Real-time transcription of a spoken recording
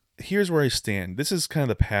here's where I stand. This is kind of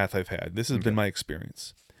the path I've had. This has been my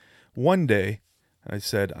experience. One day, I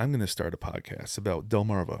said, I'm going to start a podcast about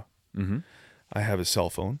Delmarva. Mm-hmm. I have a cell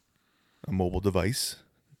phone, a mobile device.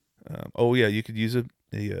 You could use a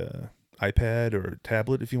iPad or a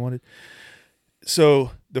tablet if you wanted.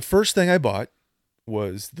 So the first thing I bought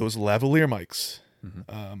was those lavalier mics.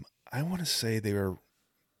 Mm-hmm. I want to say they were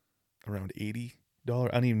around $80. I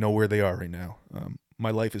don't even know where they are right now.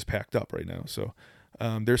 My life is packed up right now, so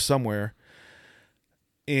they're somewhere.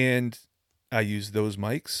 And I used those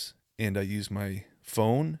mics, and I used my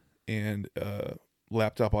phone and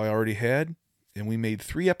laptop I already had, and we made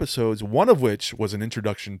 3 episodes, one of which was an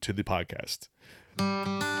introduction to the podcast.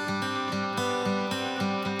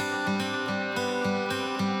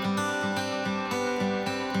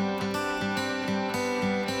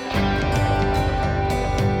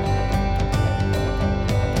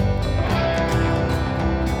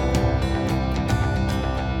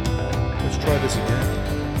 Try this again.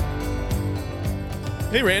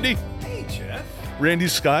 Hey, Randy. Hey, Jeff. Randy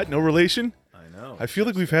Scott, no relation? I know. I feel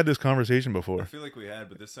like we've had this conversation before. I feel like we had,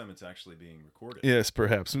 but this time it's actually being recorded. Yes,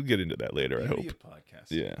 perhaps. We'll get into that later, I hope. A podcast.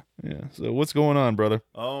 Yeah. So what's going on, brother?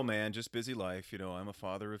 Oh, man, just busy life. You know, I'm a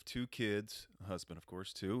father of 2 kids, a husband, of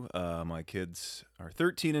course, too. My kids are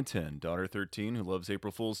 13 and 10. Daughter 13, who loves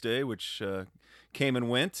April Fool's Day, which came and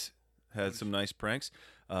went, had some nice pranks.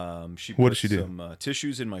 She What put did she do? some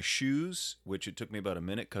tissues in my shoes, which it took me about a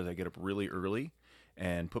minute because I get up really early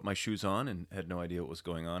and put my shoes on and had no idea what was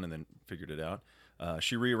going on and then figured it out.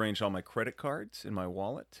 She rearranged all my credit cards in my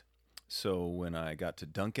wallet. So when I got to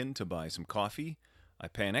Dunkin' to buy some coffee, I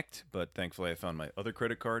panicked, but thankfully I found my other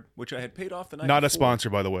credit card, which I had paid off the night Not before. a sponsor,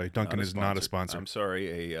 by the way. Dunkin' is not a sponsor. I'm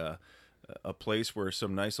sorry, a place where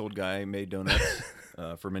some nice old guy made donuts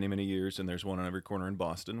for many, many years, and there's one on every corner in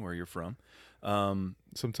Boston, where you're from.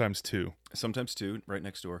 Sometimes 2. Sometimes 2, right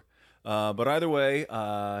next door. But either way,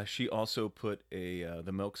 she also put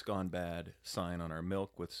the milk's gone bad sign on our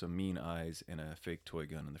milk with some mean eyes and a fake toy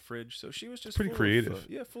gun in the fridge. So she was just pretty creative.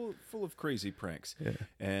 Full of crazy pranks. Yeah.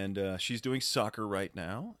 And she's doing soccer right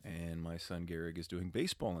now, and my son Garrick is doing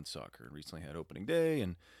baseball and soccer. Recently had opening day,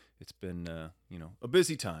 and it's been a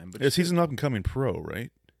busy time. But Yes, he's an up-and-coming pro,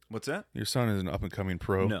 right? What's that? Your son is an up-and-coming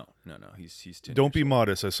pro. No. He's 10 Don't be years old.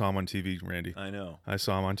 modest. I saw him on TV, Randy. I know. I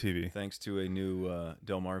saw him on TV. Thanks to a new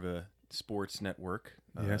Delmarva Sports Network.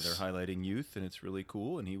 Yes. They're highlighting youth, and it's really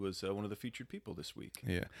cool. And he was one of the featured people this week.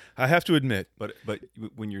 Yeah. I have to admit. But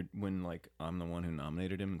when like I'm the one who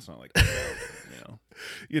nominated him, it's not like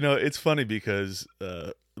it's funny because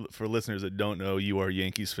for listeners that don't know, you are a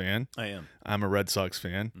Yankees fan. I am. I'm a Red Sox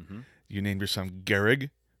fan. Mm-hmm. You named your son Gehrig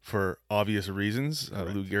for obvious reasons.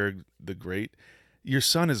 Lou Gehrig, the great. Your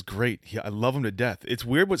son is great. I love him to death. It's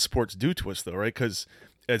weird what sports do to us, though, right? Because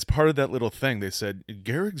as part of that little thing, they said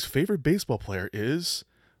Gehrig's favorite baseball player is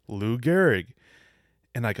Lou Gehrig.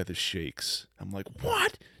 And I got the shakes. I'm like,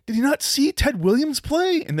 what? Did he not see Ted Williams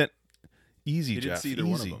play? And then, easy, he Jeff. He didn't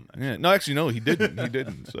see either one of them. Actually. Yeah. No, actually, no, he didn't. He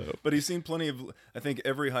didn't. So, but he's seen plenty of. I think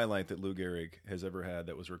every highlight that Lou Gehrig has ever had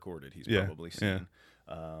that was recorded, he's probably seen. Yeah.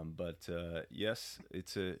 Yes,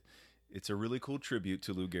 it's a really cool tribute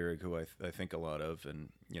to Lou Gehrig, who I think a lot of, and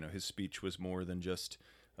his speech was more than just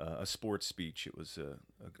a sports speech. It was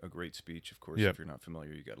a great speech. Of course, if you're not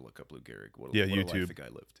familiar, you got to look up Lou Gehrig. What YouTube. A life the guy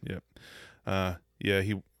lived.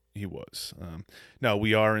 Yep. He was. Now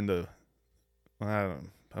we are in the.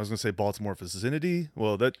 I was going to say Baltimore vicinity.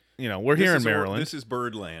 Well, that we're here in Maryland. This is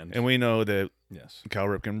Birdland, and we know that yes, Cal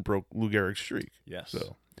Ripken broke Lou Gehrig's streak. Yes.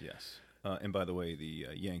 So yes. And by the way, the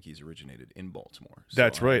Yankees originated in Baltimore. So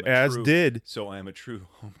that's right. So I am a true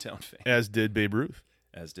hometown fan. As did Babe Ruth.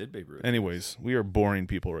 As did Babe Ruth. Anyways, we are boring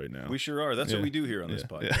people right now. We sure are. That's what we do here on this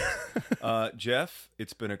podcast. Yeah. Jeff,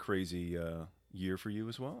 it's been a crazy year for you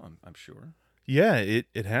as well, I'm sure. Yeah,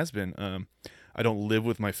 it has been. I don't live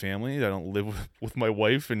with my family. I don't live with my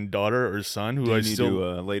wife and daughter or son. Who do you I need still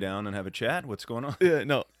to lay down and have a chat? What's going on? Yeah,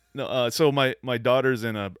 no. So my daughter's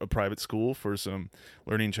in a private school for some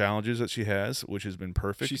learning challenges that she has, which has been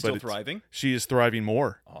perfect. She's still thriving? She is thriving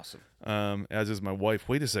more. Awesome. As is my wife.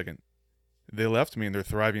 Wait a second. They left me and they're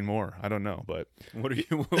thriving more. I don't know, but what are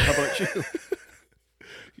you? How about you?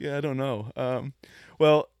 Yeah, I don't know.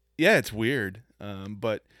 Well, yeah, it's weird,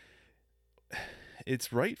 but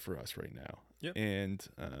it's right for us right now. Yep. And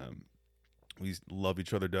we love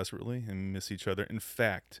each other desperately and miss each other. In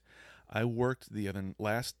fact, I worked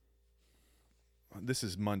this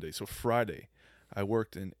is Monday, so Friday, I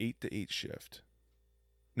worked an 8 to 8 shift.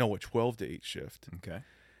 No, a 12 to 8 shift. Okay.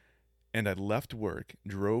 And I left work,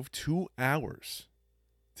 drove 2 hours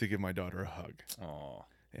to give my daughter a hug. Aw.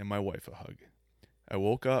 And my wife a hug. I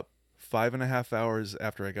woke up 5.5 hours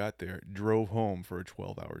after I got there, drove home for a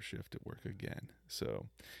 12-hour shift at work again. So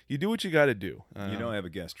you do what you got to do. You know, I have a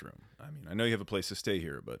guest room. I mean, I know you have a place to stay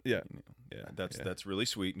here, but Yeah. you know, Yeah, that's really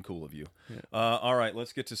sweet and cool of you. Yeah. All right,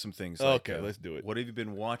 let's get to some things. Like, Okay, let's do it. What have you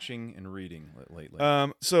been watching and reading lately?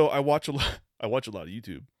 So I watch a lot. I watch a lot of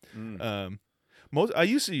YouTube. Mm. I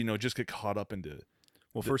used to, just get caught up into.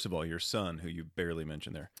 Well, first of all, your son, who you barely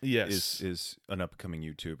mentioned there, Yes, is an upcoming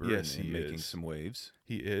YouTuber Yes, and he making is. some waves.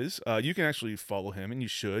 He is. You can actually follow him, and you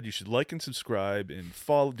should. You should like and subscribe and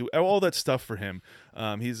follow. Do all that stuff for him.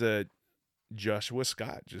 He's a Joshua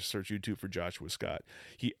Scott. Just search YouTube for Joshua Scott.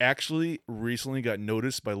 He actually recently got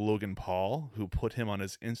noticed by Logan Paul, who put him on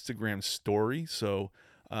his Instagram story. So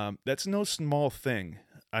that's no small thing.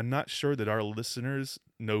 I'm not sure that our listeners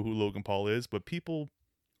know who Logan Paul is, but people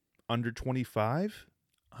under 25.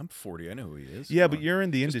 I'm 40. I know who he is. Yeah, Come but on. you're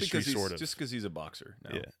in the Just industry, because sort of. Just because he's a boxer.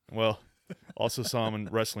 No. Yeah. Well, also saw him in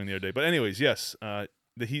wrestling the other day. But anyways, yes,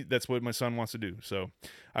 that's what my son wants to do. So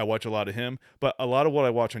I watch a lot of him. But a lot of what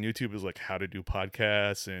I watch on YouTube is like how to do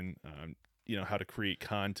podcasts and how to create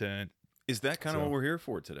content. Is that kind of So- what we're here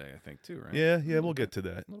for today? I think too, right? Yeah, we'll get to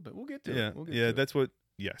that. A little bit. We'll get to Yeah, it. We'll get yeah, to it. that's what.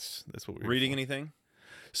 Yes, that's what we're Reading here anything? for.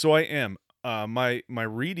 So I am. My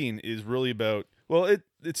reading is really about. Well,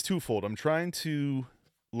 it's twofold. I'm trying to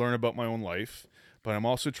learn about my own life, but I'm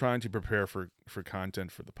also trying to prepare for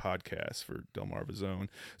content for the podcast for Delmarva Zone.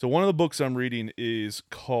 So one of the books I'm reading is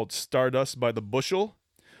called Stardust by the Bushel,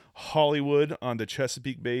 Hollywood on the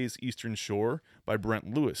Chesapeake Bay's Eastern Shore by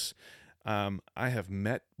Brent Lewis. I have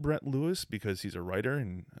met Brent Lewis because he's a writer,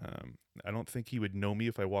 and I don't think he would know me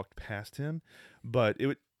if I walked past him, but it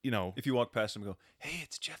would, If you walk past him and go, "Hey,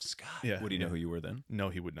 it's Jeff Scott," Yeah, would he know yeah. who you were then? no,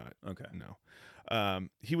 he would not. Okay. No.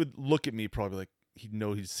 He would look at me probably like he'd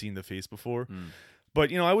know he's seen the face before. Mm.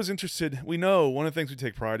 But, I was interested. We know one of the things we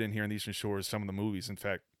take pride in here in the Eastern Shore is some of the movies. In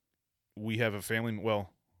fact, we have a family,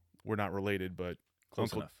 well, we're not related, but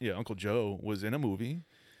Close enough. Uncle Joe was in a movie,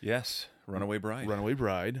 Yes, Runaway Bride. Runaway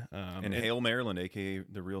Bride. In Hale, Maryland, a.k.a.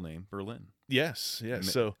 the real name, Berlin. Yes. Ma-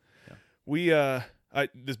 So yeah. we,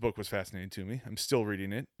 this book was fascinating to me. I'm still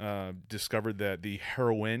reading it. Discovered that the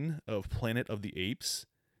heroine of Planet of the Apes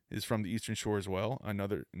is from the Eastern Shore as well.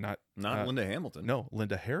 Another, not Linda Hamilton. No,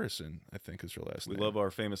 Linda Harrison, I think is her last We name. love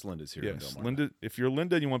our famous Lindas here in Yes, Delmarva. Linda. If you're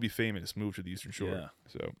Linda and you want to be famous, move to the Eastern Shore. Yeah.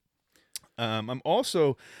 So, I'm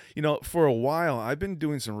also, for a while, I've been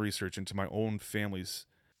doing some research into my own family's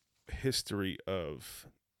history of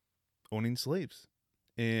owning slaves,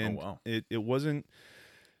 and wow. it wasn't.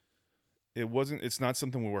 It's not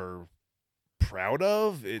something we're proud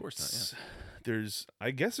of. It's, course not,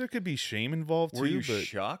 I guess there could be shame involved Were too. you but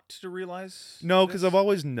shocked to realize? no, because this? I've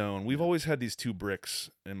always known. We've always had these two bricks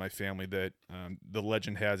in my family that the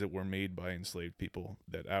legend has it were made by enslaved people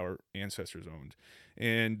that our ancestors owned.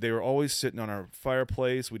 And they were always sitting on our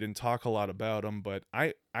fireplace. We didn't talk a lot about them, but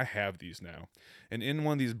I have these now. And in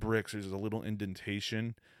one of these bricks, there's a little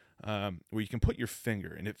indentation where you can put your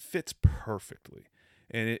finger, and it fits perfectly.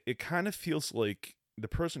 And it kind of feels like the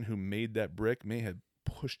person who made that brick may have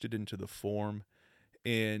pushed it into the form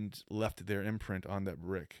and left their imprint on that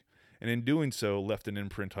brick. And in doing so, left an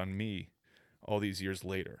imprint on me all these years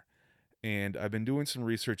later. And I've been doing some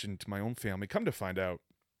research into my own family. Come to find out,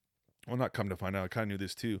 well, not come to find out, I kind of knew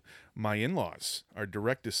this too. My in-laws are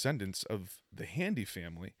direct descendants of the Handy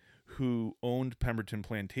family who owned Pemberton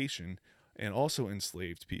Plantation and also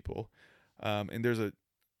enslaved people. And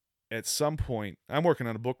at some point, I'm working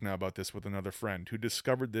on a book now about this with another friend who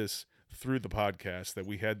discovered this through the podcast, that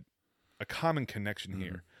we had a common connection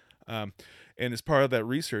here. And as part of that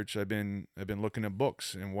research, I've been looking at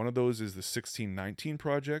books, and one of those is the 1619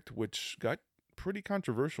 Project, which got pretty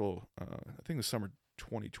controversial. I think the summer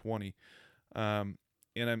 2020. And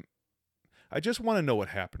I just want to know what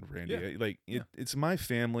happened, Randy. Yeah. It's my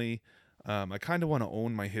family. I kind of want to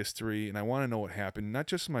own my history, and I want to know what happened, not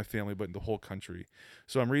just in my family, but in the whole country.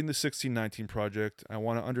 So I'm reading the 1619 Project. I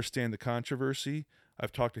want to understand the controversy.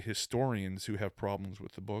 I've talked to historians who have problems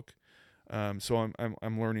with the book. So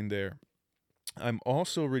I'm learning there. I'm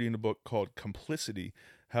also reading a book called Complicity: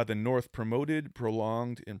 How the North Promoted,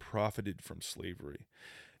 Prolonged, and Profited from Slavery.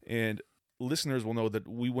 And listeners will know that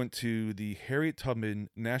we went to the Harriet Tubman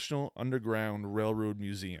National Underground Railroad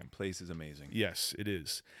Museum. Place is amazing. Yes, it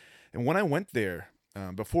is. And when I went there,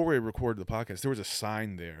 before we recorded the podcast, there was a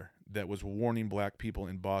sign there that was warning black people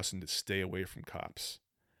in Boston to stay away from cops.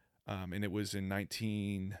 And it was in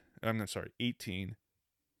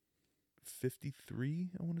 1853,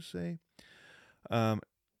 I want to say. And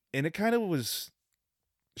it kind of was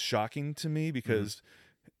shocking to me because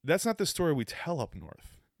that's not the story we tell up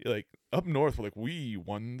north. like up north, we're like, we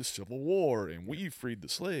won the Civil War and we freed the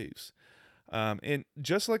slaves. And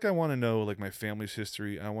just like I want to know like my family's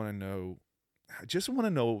history, I just want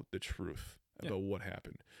to know the truth about what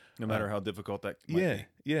happened. No matter how difficult that might Yeah, be.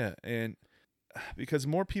 yeah, and because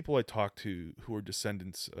more people I talk to who are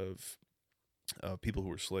descendants of people who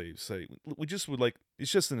were slaves say we just would like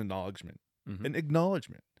it's just Mm-hmm. an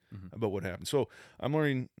acknowledgement Mm-hmm. about what happened. So I'm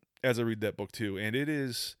learning as I read that book too, and it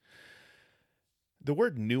is the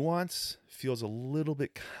word nuance feels a little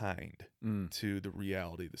bit kind to the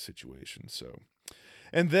reality of the situation. So,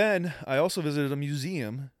 and then I also visited a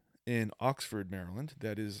museum in Oxford, Maryland,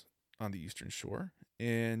 that is on the Eastern Shore,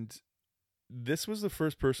 and this was the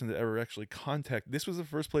first person that ever actually contacted. This was the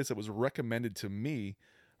first place that was recommended to me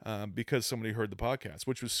because somebody heard the podcast,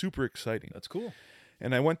 which was super exciting. That's cool.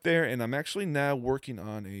 And I went there, and I'm actually now working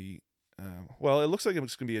on a. Well, it looks like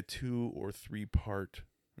it's going to be a 2 or 3 part,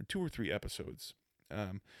 or 2 or 3 episodes.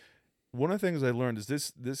 One of the things I learned is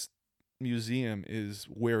this museum is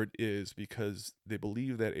where it is because they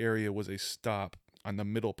believe that area was a stop on the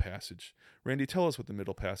Middle Passage. Randy, tell us what the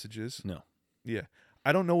Middle Passage is. No. Yeah,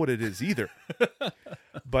 I don't know what it is either.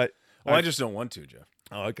 But I just don't want to, Jeff.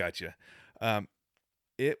 Oh, I got you.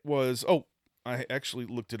 It was. Oh, I actually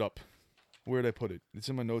looked it up. Where did I put it? It's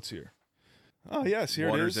in my notes here. Oh, yes, here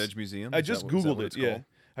Water's it is. Edge Museum. I just Googled it. Yeah, called?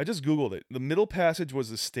 I just Googled it. The Middle Passage was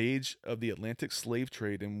the stage of the Atlantic slave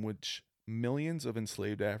trade in which millions of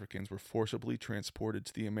enslaved Africans were forcibly transported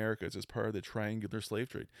to the Americas as part of the triangular slave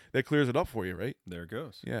trade. That clears it up for you, right? There it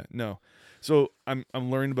goes. Yeah, no. So I'm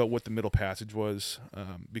learning about what the Middle Passage was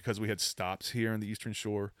because we had stops here on the Eastern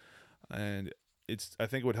Shore, and I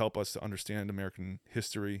think it would help us to understand American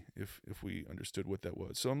history if we understood what that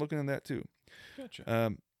was. So I'm looking at that too.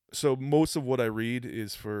 Gotcha. So most of what I read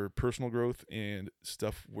is for personal growth and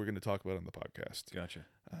stuff we're going to talk about on the podcast. Gotcha.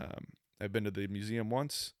 I've been to the museum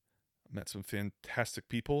once, met some fantastic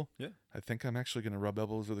people. Yeah. I think I'm actually going to rub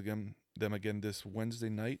elbows with them again this Wednesday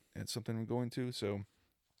night at something I'm going to. So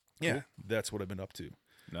yeah, Cool. That's what I've been up to.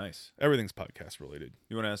 Nice. Everything's podcast related.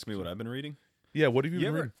 You want to ask me what I've been reading? Yeah, what have you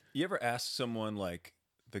been reading? You ever ask someone like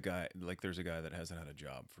there's a guy that hasn't had a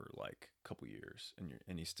job for like a couple years,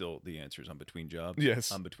 and he's still the answer is I'm between jobs.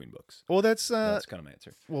 Yes. I'm between books. Well, that's kind of my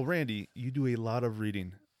answer. Well, Randy, you do a lot of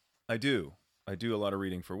reading. I do a lot of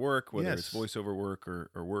reading for work, whether Yes. it's voiceover work or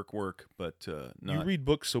work, but not. You read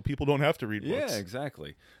books so people don't have to read books. Yeah,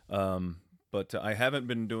 exactly. But I haven't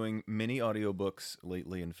been doing many audiobooks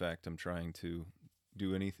lately. In fact, I'm trying to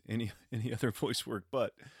do any other voice work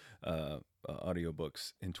but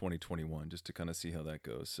audiobooks in 2021 just to kind of see how that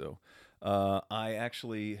goes. So I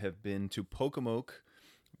actually have been to Pocomoke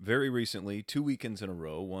very recently, 2 weekends in a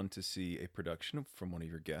row, one to see a production from one of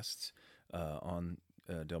your guests on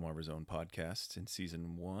Delmarva's own podcast in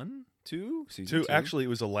season 1, 2? Season 2. Actually, it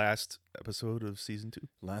was the last episode of season 2.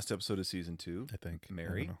 Last episode of season 2, I think.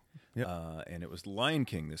 Mary. Yep. And it was Lion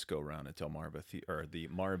King this go round at Delmarva the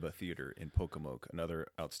Marva Theater in Pocomoke. Another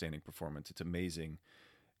outstanding performance. It's amazing.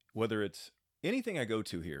 Whether it's anything I go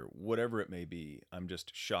to here, whatever it may be, I'm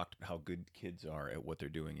just shocked at how good kids are at what they're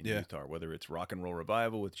doing in youth are. Whether it's Rock and Roll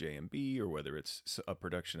Revival with JMB, or whether it's a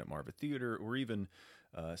production at Marva Theater, or even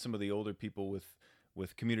some of the older people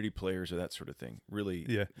with community players or that sort of thing. Really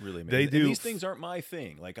amazing. They do. And these things aren't my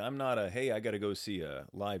thing. Like I'm not I got to go see a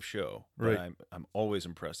live show. But Right. I'm always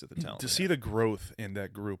impressed at the talent. To see the growth in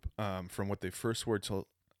that group from what they first were to,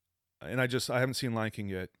 and I haven't seen Lion King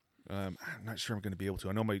yet. I'm not sure I'm going to be able to.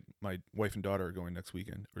 I know my wife and daughter are going next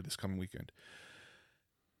weekend or this coming weekend.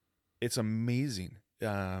 It's amazing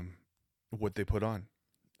what they put on.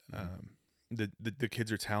 The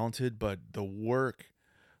kids are talented, but the work.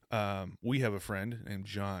 We have a friend named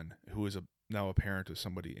John who is now a parent of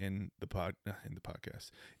somebody in the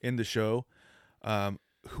podcast in the show.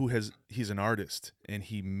 He's an artist and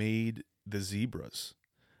he made the zebras.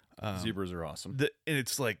 Zebras are awesome. And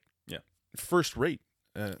it's like first rate.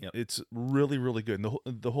 It's really, really good. And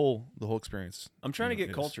the whole experience. I'm trying to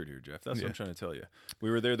get cultured here, Jeff. That's what I'm trying to tell you.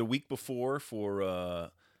 We were there the week before for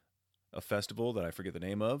a festival that I forget the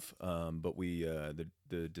name of, but we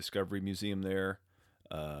the Discovery Museum there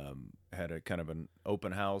had a kind of an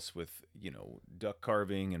open house with duck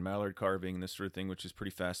carving and mallard carving and this sort of thing, which is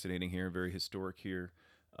pretty fascinating here, very historic here.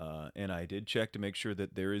 And I did check to make sure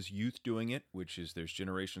that there is youth doing it, which is there's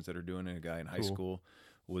generations that are doing it. A guy in high school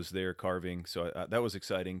was there carving, so that was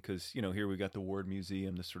exciting because here we got the Ward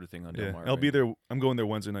Museum, this sort of thing on Delmarva. I'll be there. I'm going there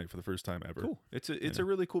Wednesday night for the first time ever. Cool. It's a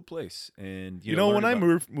really cool place, and when I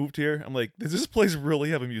moved here, I'm like, does this place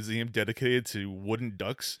really have a museum dedicated to wooden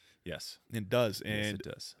ducks? Yes, it does, and yes, it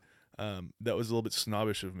does. That was a little bit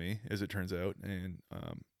snobbish of me, as it turns out, and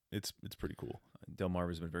it's pretty cool. Delmarva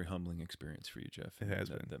has been a very humbling experience for you, Jeff. It has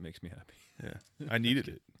that, been. That makes me happy. Yeah, I needed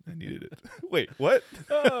it. Wait, what?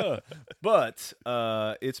 But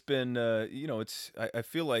it's been, I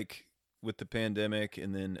feel like with the pandemic,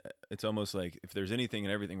 and then it's almost like if there's anything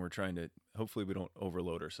and everything, we're trying to, hopefully we don't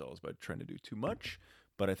overload ourselves by trying to do too much.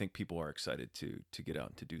 But I think people are excited to get out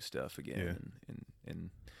and to do stuff again. Yeah.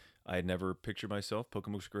 And I had never pictured myself,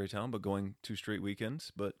 Pocomoke's a great town, but going 2 straight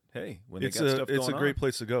weekends. But hey, when they got stuff going on. It's a great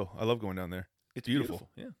place to go. I love going down there. It's beautiful.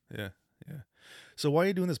 Yeah. Yeah. So why are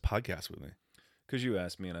you doing this podcast with me? Because you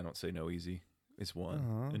asked me, and I don't say no easy. It's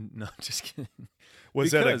one. And no, just kidding.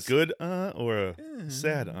 Was that a good or a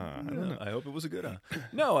sad I don't know. I hope it was a good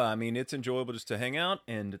No, I mean, it's enjoyable just to hang out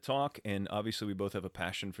and to talk. And obviously, we both have a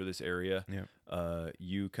passion for this area. Yeah.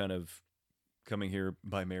 You kind of coming here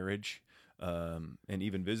by marriage, and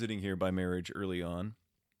even visiting here by marriage early on,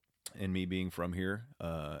 and me being from here,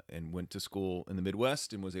 and went to school in the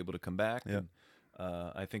Midwest and was able to come back. Yeah. And,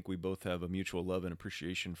 I think we both have a mutual love and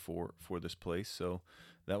appreciation for this place. So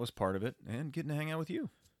that was part of it, and getting to hang out with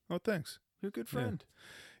you. Oh, thanks. You're a good friend.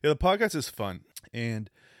 Yeah, the podcast is fun,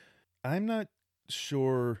 and I'm not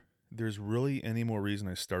sure there's really any more reason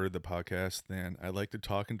I started the podcast than I like to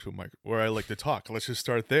talk into a mic, or I like to talk. Let's just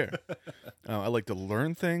start there. I like to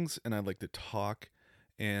learn things, and I like to talk,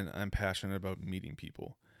 and I'm passionate about meeting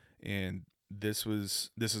people. And this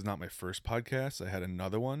is not my first podcast. I had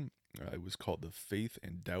another one. It was called the Faith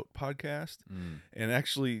and Doubt podcast. And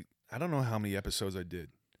actually, I don't know how many episodes I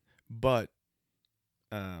did, but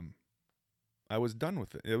I was done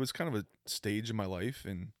with it. It was kind of a stage in my life,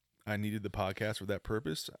 and I needed the podcast for that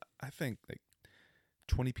purpose. I think like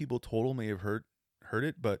 20 people total may have heard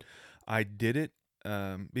it, but I did it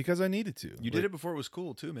because I needed to. You did it before it was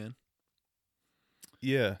cool too, man.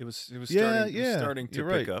 Yeah. It was You're starting to pick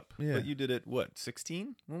right. up. Yeah. But you did it, what,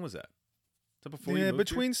 16? When was that? Is that before you moved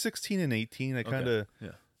between here? 16 and 18, I kind of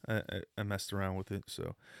Yeah. I messed around with it.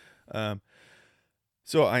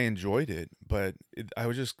 So I enjoyed it, but I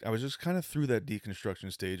was just kind of through that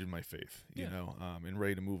deconstruction stage in my faith, you know, and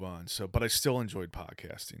ready to move on. So, but I still enjoyed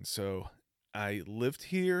podcasting. So I lived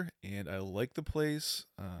here and I like the place.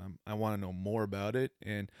 I want to know more about it,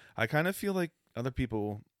 and I kind of feel like other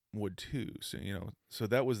people would too. So, you know, so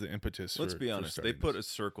that was the impetus. Let's be honest. They starting put this. a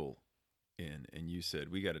circle in, and you said,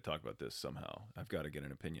 we got to talk about this somehow. I've got to get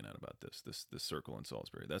an opinion out about this circle in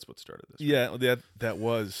Salisbury. That's what started this. Yeah, that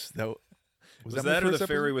was that. Was my that or first the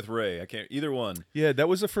Ferry episode? with Ray? I can't. Either one. Yeah, that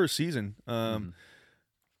was the first season.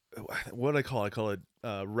 What I call it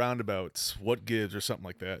roundabouts, what gives, or something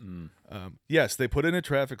like that. Yes, they put in a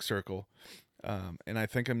traffic circle, and I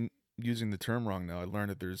think I'm using the term wrong now. I learned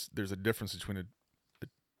that there's a difference between a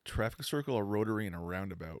traffic circle, a rotary, and a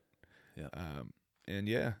roundabout. Yeah. And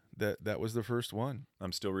yeah, that was the first one.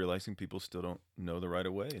 I'm still realizing people still don't know the right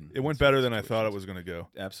of way. And It went better than I thought it was going to go.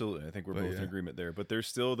 Absolutely. I think we're But both in agreement there. But there's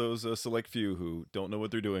still those select few who don't know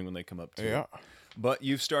what they're doing when they come up to it. But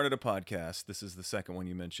you've started a podcast. This is the second one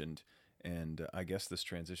you mentioned. And I guess this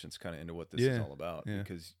transitions kind of into what this is all about. Yeah.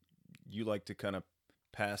 Because you like to kind of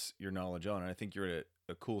pass your knowledge on. And I think you're at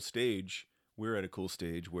a cool stage. We're at a cool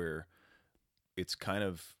stage where it's kind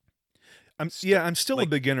of... I'm still a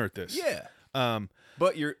beginner at this. Yeah.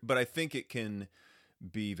 But I think it can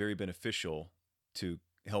be very beneficial to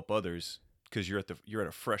help others because you're at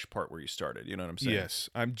a fresh part where you started. You know what I'm saying? Yes,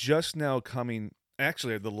 I'm just now coming.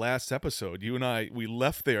 Actually, the last episode, you and I, we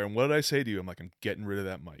left there, and what did I say to you? I'm like, I'm getting rid of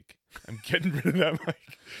that mic. I'm getting rid of that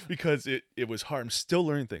mic because it was hard. I'm still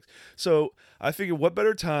learning things. So I figured, what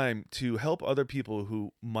better time to help other people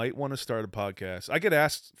who might want to start a podcast? I get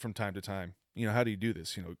asked from time to time, you know, how do you do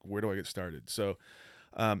this? You know, where do I get started? So,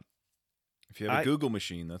 if you have a Google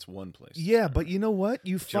machine, that's one place. Yeah, but you know what?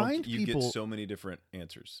 You get so many different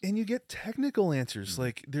answers, and you get technical answers.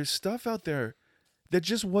 Like there's stuff out there that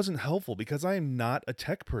just wasn't helpful because I am not a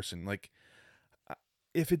tech person. Like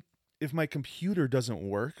if my computer doesn't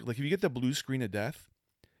work, like if you get the blue screen of death,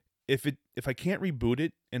 if I can't reboot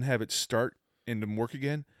it and have it start and then work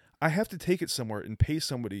again, I have to take it somewhere and pay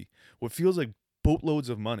somebody what feels like boatloads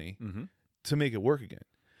of money to make it work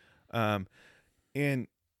again. And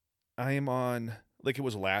I am on, like it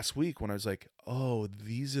was last week when I was like, oh,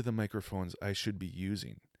 these are the microphones I should be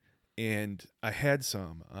using. And I had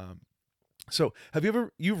some. So have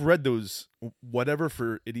you've read those whatever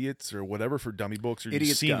for idiots or whatever for dummy books or Idiot's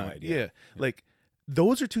you've seen Guide, them? yeah. Like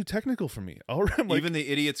those are too technical for me. I'm like, even the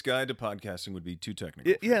Idiot's Guide to Podcasting would be too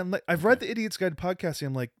technical. I'm like, I've read the Idiot's Guide to Podcasting.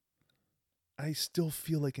 I'm like, I still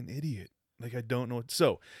feel like an idiot. Like I don't know.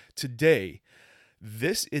 So today,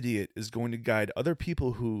 this idiot is going to guide other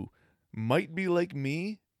people who might be like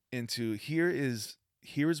me into here is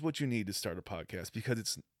what you need to start a podcast,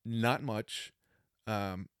 because not much.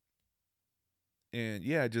 And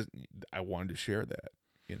yeah, I wanted to share that,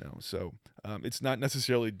 So it's not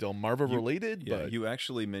necessarily Delmarva related, Yeah, but you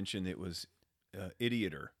actually mentioned it was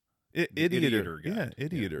Idioter. Idioter. Guide, Yeah,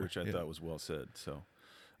 Idioter. which I thought was well said. So,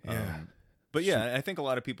 Yeah. but yeah, I think a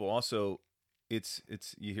lot of people also, it's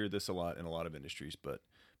you hear this a lot in a lot of industries, but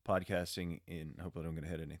podcasting I hope I don't get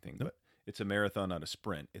ahead of anything, Nope. but it's a marathon, not a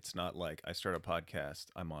sprint. It's not like I start a podcast,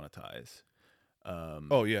 I monetize.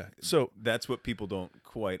 Oh yeah. So That's what people don't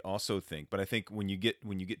quite also think. But I think when you get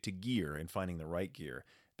to gear and finding the right gear,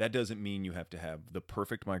 that doesn't mean you have to have the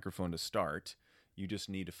perfect microphone to start. You just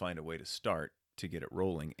need to find a way to start to get it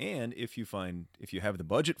rolling. And if you have the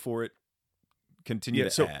budget for it, continue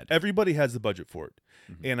to add. Everybody has the budget for it.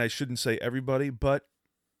 Mm-hmm. And I shouldn't say everybody, but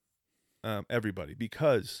everybody,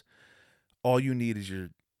 because all you need is your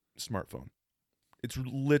smartphone. It's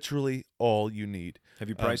literally all you need. Have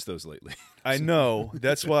you priced those lately? I know.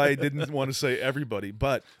 That's why I didn't want to say everybody,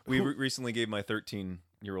 but we recently gave my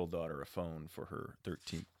 13-year-old daughter a phone for her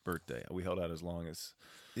 13th birthday. We held out as long as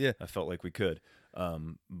I felt like we could. I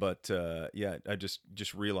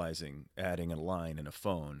just realizing adding a line in a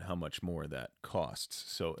phone, how much more that costs.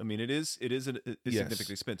 So I mean, it is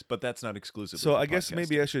significantly expensive, but that's not exclusive. So I guess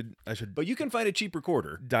maybe I should. But you can find a cheap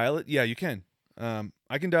recorder. Dial it. Yeah, you can.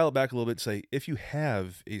 I can dial it back a little bit. Say if you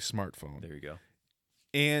have a smartphone, there you go,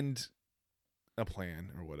 and a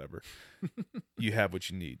plan or whatever, you have what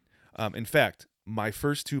you need. In fact, my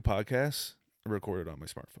first 2 podcasts are recorded on my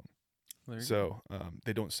smartphone. So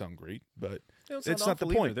they don't sound great, but it's not the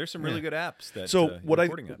point. Either. There's some really good apps that. So what I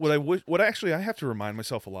have to remind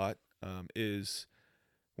myself a lot is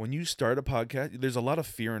when you start a podcast, there's a lot of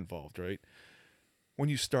fear involved, right? When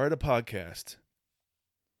you start a podcast,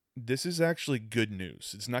 this is actually good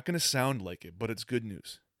news. It's not going to sound like it, but it's good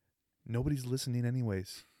news. Nobody's listening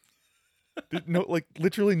anyways.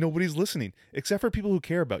 Literally nobody's listening except for people who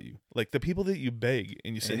care about you, like the people that you beg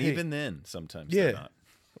and you say. And even then, sometimes they're not.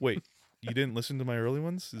 Wait, you didn't listen to my early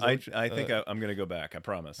ones? I think I'm going to go back. I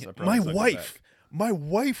promise. My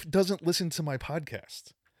wife doesn't listen to my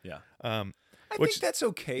podcast. Yeah. I think that's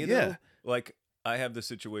okay though. Yeah. Like I have the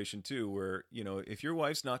situation too where, if your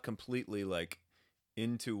wife's not completely like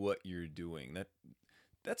into what you're doing,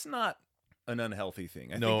 that's not an unhealthy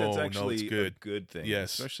thing. I think that's actually a good thing.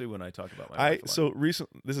 Yes. Especially when I talk about my wife.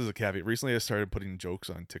 This is a caveat. Recently I started putting jokes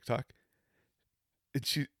on TikTok. And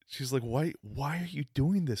she's like, why are you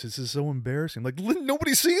doing this? This is so embarrassing. Like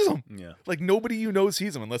nobody sees them. Yeah. Like nobody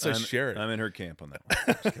sees them unless I share it. I'm in her camp on that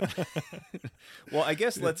one. Well, I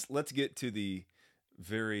guess let's get to the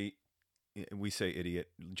very, we say idiot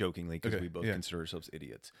jokingly because we both consider ourselves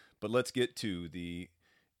idiots. But let's get to the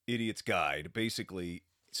idiot's guide. Basically,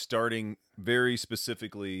 starting very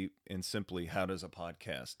specifically and simply, how does a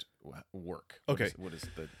podcast work? What is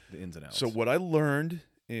the ins and outs? So what I learned,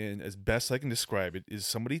 and as best I can describe it, is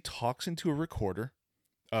somebody talks into a recorder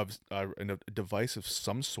of a device of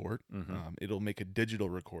some sort. Mm-hmm. It'll make a digital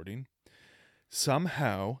recording.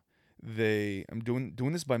 Somehow I'm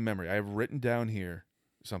doing this by memory. I have written down here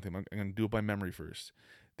something. I'm going to do it by memory first.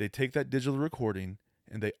 They take that digital recording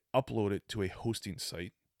and they upload it to a hosting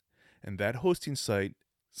site, and that hosting site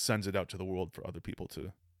sends it out to the world for other people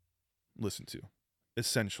to listen to,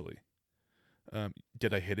 essentially.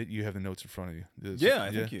 Did I hit it? You have the notes in front of you.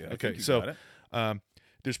 I think you. Okay, got it.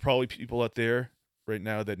 There's probably people out there right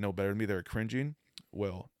now that know better than me that are cringing.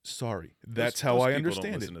 Well, sorry. That's how I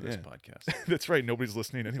understand it. Listen to this podcast. That's right. Nobody's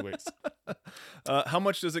listening anyways. How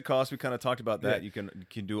much does it cost? We kind of talked about that. You can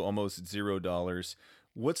do almost $0.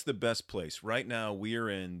 What's the best place? Right now, we are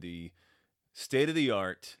in the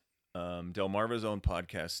state-of-the-art Delmarva's own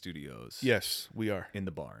podcast studios. Yes, we are. In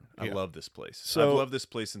the barn. Yeah. I love this place. So, I've loved this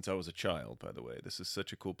place since I was a child, by the way. This is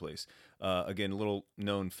such a cool place. Again, a little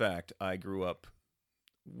known fact. I grew up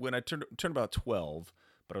when I turned about 12,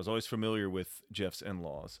 but I was always familiar with Jeff's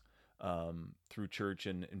in-laws through church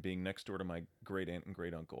and being next door to my great-aunt and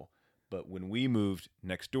great-uncle. But when we moved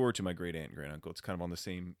next door to my great-aunt and great-uncle, it's kind of on the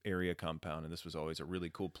same area compound, and this was always a really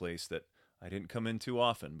cool place that I didn't come in too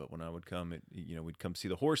often, but when I would come, we'd come see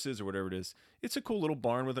the horses or whatever it is. It's a cool little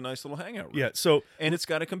barn with a nice little hangout room. Yeah, and it's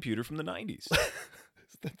got a computer from the 90s.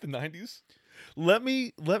 Is that the 90s? Let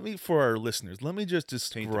me for our listeners, let me just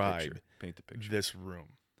describe Paint the picture. This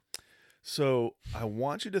room. So I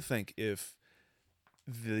want you to think if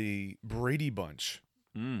the Brady Bunch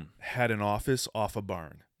had an office off a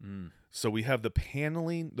barn. So we have the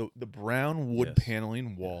paneling, the brown wood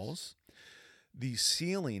paneling walls. The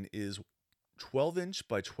ceiling is 12-inch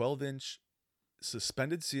by 12-inch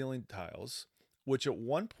suspended ceiling tiles which at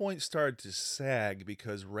one point started to sag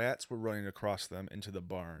because rats were running across them into the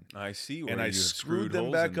barn. I see. Where And I you have screwed them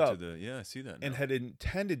holes back into up. Yeah, I see that now. And had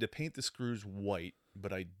intended to paint the screws white,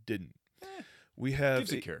 but I didn't. Eh, We have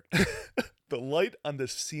gives it character. the light on the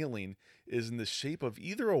ceiling is in the shape of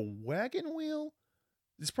either a wagon wheel.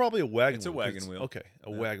 It's probably a wagon. It's a wagon wheel. Okay,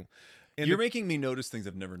 a wagon. And You're making me notice things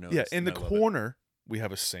I've never noticed. yeah, in the and I love corner we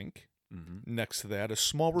have a sink. it. Mhm. Next to that, a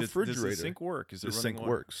small refrigerator. Does the sink work? Is it The running sink water?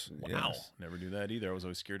 works. Wow. Yes. Never do that either. I was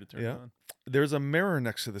always scared to turn Yeah. it on. There's a mirror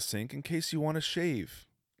next to the sink in case you want to shave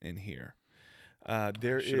in here.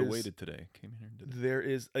 There Should have is- waited today. Came in here and did it. There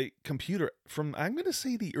is a computer from, I'm going to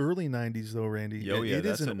say, the early 90s, though, Randy. Oh, yeah, It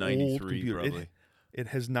is that's a an 93 old computer. probably. It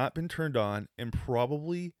has not been turned on in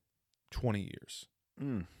probably 20 years.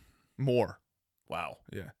 Mm. More. Wow.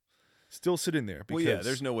 Yeah. Still sitting there. Well, Because, yeah,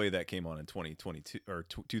 there's no way that came on in 2022 or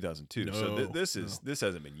 2002. So No, this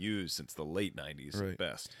hasn't been used since the late 90s Right. at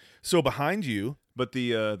best. So behind you, But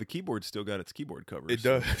the keyboard's still got its keyboard cover. it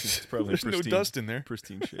so does. It's probably There's no pristine, dust in there.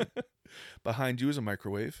 pristine shape. Behind you is a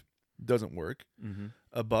microwave. Doesn't work. Mm-hmm.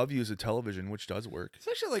 Above you is a television, which does work. It's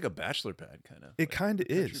actually like a bachelor pad, kind of. It kind of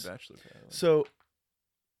is. Bachelor pad. I like So,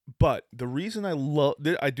 but the reason I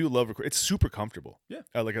do love recording. It's super comfortable. Yeah.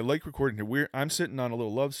 I like recording here. I'm sitting on a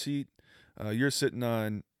little love seat. You're sitting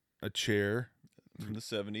on a chair, it. From the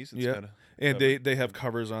 70s. It's Yeah. got a and cover. they have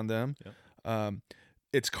covers on them. Yep.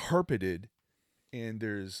 It's carpeted, and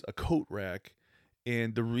there's a coat rack.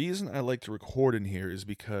 And the reason I like to record in here is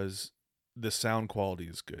because the sound quality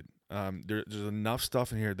is good. There's enough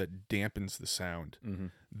stuff in here that dampens the sound Mm-hmm.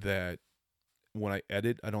 that when I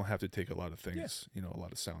edit, I don't have to take a lot of things, a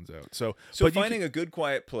lot of sounds out. So So but you finding a good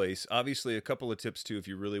quiet place, obviously a couple of tips too. If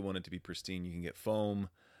you really want it to be pristine, you can get foam.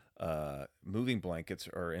 Moving blankets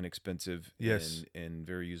are inexpensive Yes. and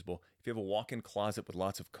very usable. If you have a walk-in closet with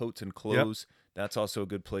lots of coats and clothes, that's also a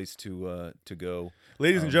good place to go.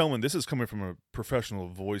 ladies and gentlemen, this is coming from a professional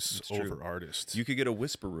It's voice-over true. artist. You could get a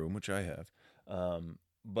whisper room, which I have.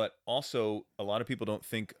 But also, a lot of people don't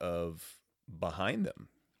think of behind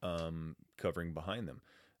them, covering behind them.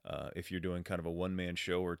 If you're doing kind of a one-man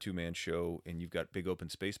show or a two-man show and you've got big open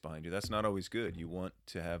space behind you, that's not always good. You want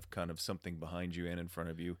to have kind of something behind you and in front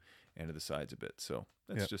of you and to the sides a bit. So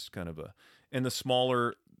that's Yep. just kind of and the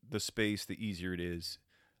smaller the space, the easier it is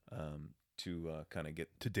to kind of get,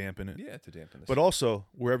 to dampen it. to dampen the But also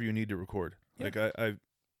wherever you need to record. Yeah. Like I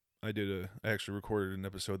actually recorded an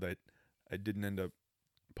episode that I didn't end up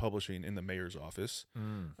publishing in the mayor's office.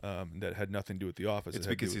 That had nothing to do with the office. It's it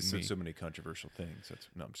had to because do he with said me. so many controversial things.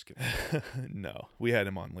 No, I'm just kidding. No, we had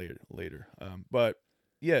him on later. But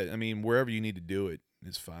yeah, I mean, wherever you need to do it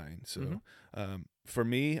is fine. So for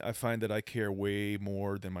me, I find that I care way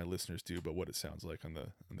more than my listeners do about what it sounds like on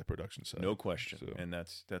the production side. No question, So- and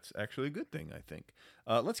that's actually a good thing, I think.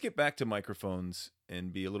 Let's get back to microphones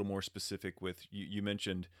and be a little more specific. With you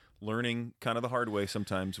mentioned learning kind of the hard way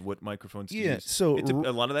sometimes what microphones to Yeah, use. so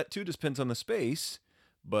A lot of that too depends on the space,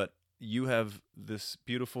 but you have this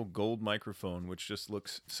beautiful gold microphone which just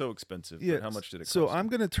looks so expensive. Yeah. But how much did it cost? So I'm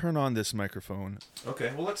gonna turn on this microphone.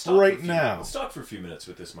 Okay, well let's Right now. Let's talk for a few minutes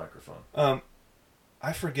with this microphone.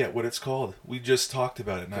 I forget what it's called. We just talked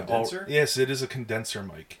about it. And Condenser? Yes, it is a condenser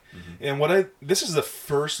mic. And this is the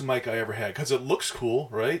first mic I ever had because it looks cool,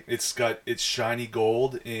 right? It's shiny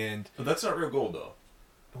gold, and But that's not real gold though.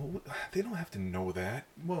 they don't have to know that.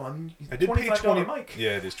 Well, I did pay $20.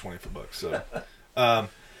 Yeah, it is $20. So,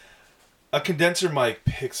 a condenser mic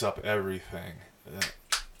picks up everything.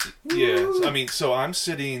 Yeah, I mean, so I'm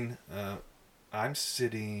sitting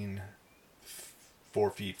 4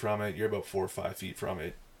 feet from it. You're about 4 or 5 feet from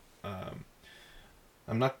it. I'm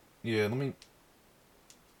not. Yeah,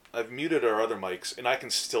 I've muted our other mics, and I can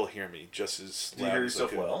still hear me just as Do you loud hear as I yourself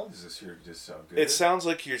could. well? Does this hear just sound good? It sounds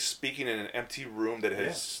like you're speaking in an empty room that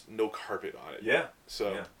has no carpet on it. Yeah.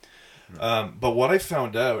 So, Yeah. but what I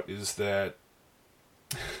found out is that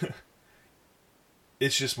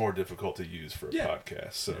it's just more difficult to use for a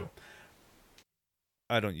podcast. So,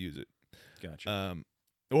 I don't use it. Gotcha.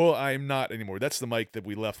 Well, I'm not anymore. That's the mic that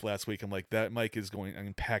we left last week. I'm like, that mic is going.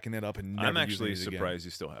 I'm packing it up and never I'm actually using it again. surprised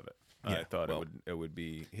you still have it. Yeah, I thought well, it would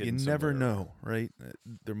be You hidden. never somewhere. know, right?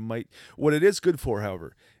 There might. What it is good for,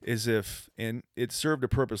 however, is and it served a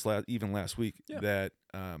purpose even last week that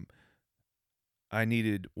I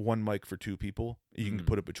needed one mic for two people. You can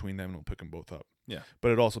put it between them and it'll pick them both up. Yeah.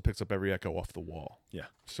 But it also picks up every echo off the wall. Yeah.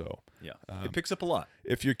 So Yeah. It picks up a lot.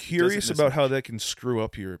 if you're curious miss about how that can screw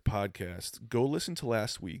up your podcast, go listen to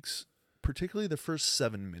last week's, particularly the first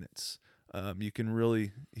 7 minutes. You can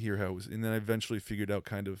really hear how it was. And then I eventually figured out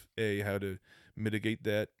kind of, A, how to mitigate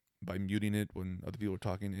that by muting it when other people are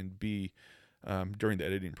talking, and B, during the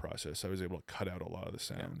editing process, I was able to cut out a lot of the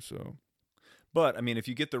sound. So, But I mean, if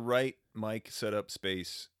you get the right mic setup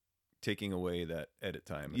space, taking away that edit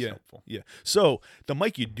time is helpful. Yeah. So the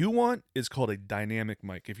mic you do want is called a dynamic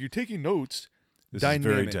mic. If you're taking notes, This is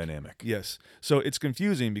very dynamic. Yes. So it's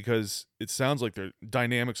confusing because it sounds like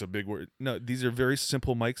dynamic's a big word. No, these are very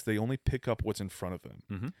simple mics. They only pick up what's in front of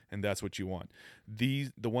them, and that's what you want.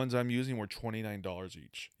 The ones I'm using were $29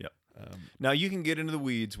 each. Yep. Now you can get into the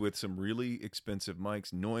weeds with some really expensive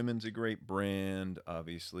mics. Neumann's a great brand,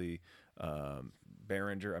 obviously.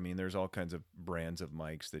 Behringer. I mean, there's all kinds of brands of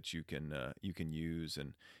mics that you can use.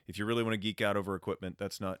 And if you really want to geek out over equipment,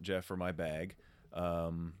 that's not Jeff or my bag.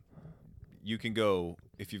 You can go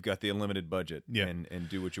if you've got the unlimited budget and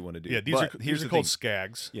do what you want to do. Yeah, these are called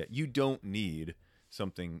Skags. Yeah, you don't need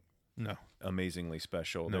something no amazingly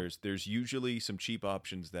special. No. There's usually some cheap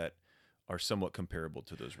options that are somewhat comparable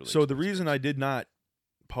to those really So the expensive reason ones. I did not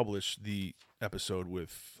publish the episode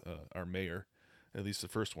with our mayor, at least the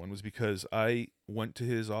first one, was because I went to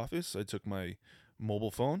his office. I took my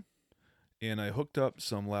mobile phone and I hooked up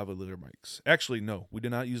some lavalier mics. Actually, no, we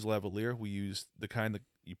did not use lavalier. We used the kind that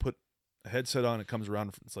you put a headset on, it comes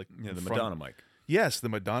around. It's like the Madonna mic. Yes, the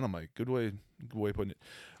Madonna mic. Good way of putting it.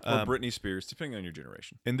 Or Britney Spears, depending on your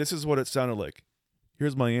generation. And this is what it sounded like.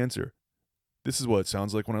 Here's my answer. This is what it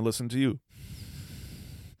sounds like when I listen to you.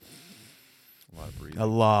 A lot of breathing. A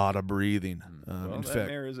lot of breathing. Well, in that fact,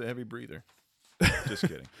 mayor is a heavy breather. Just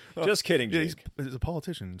kidding. Just kidding, yeah, Jake. he's a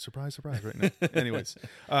politician. Surprise, surprise, right now. Anyways,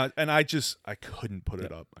 and I couldn't put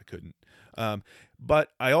it up. I couldn't.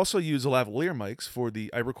 But I also use the lavalier mics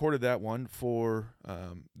I recorded that one for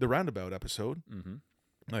the Roundabout episode,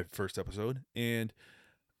 my first episode, and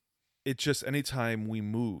it just anytime we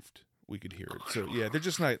moved, we could hear it. So yeah,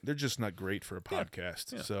 they're just not great for a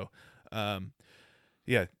podcast. Yeah. So,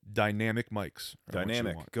 dynamic mics.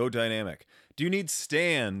 Dynamic. Go dynamic. Do you need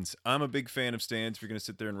stands? I'm a big fan of stands if you're going to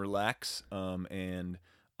sit there and relax. And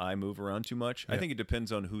I move around too much. Yep. I think it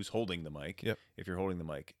depends on who's holding the mic. Yep. If you're holding the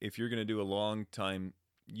mic, if you're going to do a long time,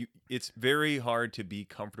 it's very hard to be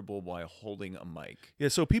comfortable while holding a mic. Yeah.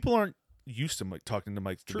 So people aren't used to talking to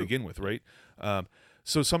mics to begin with, right?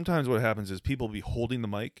 So sometimes what happens is people will be holding the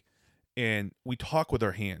mic, and we talk with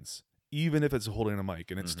our hands, even if it's holding a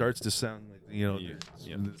mic, and it starts to sound like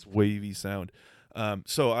this wavy sound.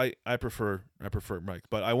 So I prefer mic,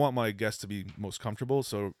 but I want my guests to be most comfortable.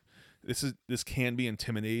 So this can be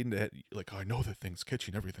intimidating to I know that thing's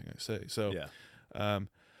catching everything I say. So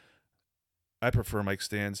I prefer mic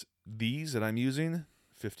stands. These that I'm using,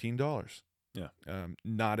 $15. Yeah,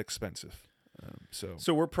 not expensive.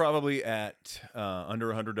 So we're probably at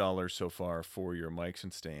under $100 so far for your mics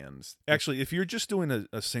and stands. Actually, if you're just doing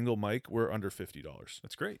a single mic, we're under $50.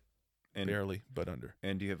 That's great. And barely, but under.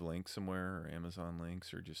 And do you have links somewhere, or Amazon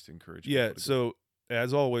links, or just encourage? Yeah. So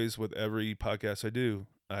as always, with every podcast I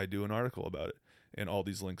do an article about it, and all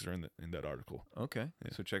these links are in that article. Okay.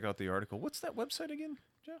 Yeah. So check out the article. What's that website again,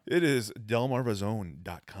 Jeff? It is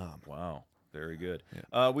delmarvazone.com. Wow. Very good.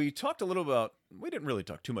 Yeah. We talked a little about, we didn't really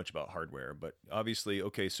talk too much about hardware, but obviously,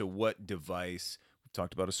 okay, so what device? We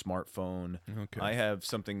talked about a smartphone. Okay. I have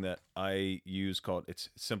something that I use it's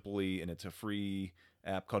a free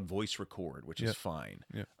app called Voice Record, which is fine.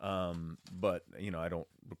 Yeah. But, I don't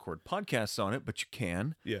record podcasts on it, but you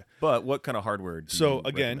can. Yeah. But what kind of hardware do you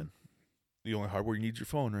recommend? The only hardware you need is your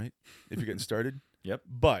phone, right? If you're getting started. Yep.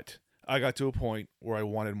 But I got to a point where I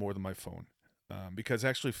wanted more than my phone. Because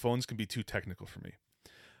actually phones can be too technical for me.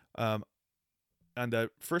 On the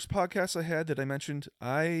first podcast I had that I mentioned,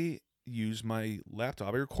 I used my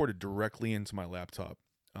laptop. I recorded directly into my laptop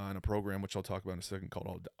on a program, which I'll talk about in a second,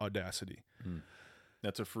 called Audacity.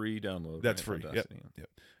 That's a free download. That's right? free. Audacity. Yep.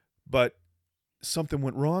 But something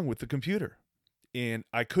went wrong with the computer, and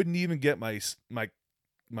I couldn't even get my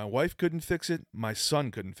wife couldn't fix it. My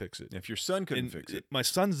son couldn't fix it. If your son couldn't fix it, my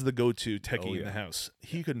son's the go-to techie in the house.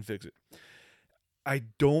 He couldn't fix it. I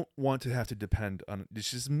don't want to have to depend on.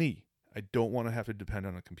 This is me. I don't want to have to depend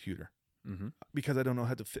on a computer because I don't know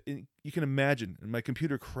how to. You can imagine, my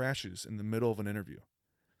computer crashes in the middle of an interview.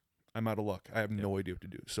 I'm out of luck. I have no idea what to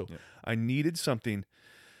do. So I needed something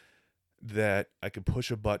that I could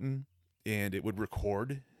push a button and it would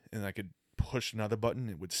record, and I could push another button,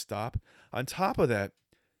 it would stop. On top of that,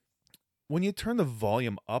 when you turn the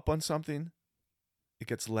volume up on something, it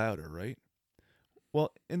gets louder, right?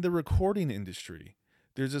 Well, in the recording industry,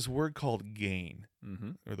 there's this word called gain,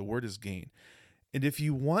 or the word is gain. And if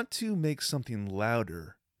you want to make something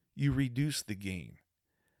louder, you reduce the gain.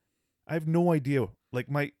 I have no idea. Like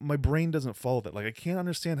my brain doesn't follow that. Like I can't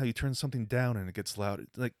understand how you turn something down and it gets loud.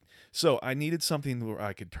 So I needed something where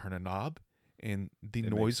I could turn a knob and the It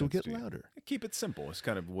makes noise will sense get to you. louder. Keep it simple. It's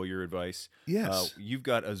kind of your advice. Yes. You've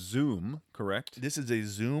got a Zoom, correct? This is a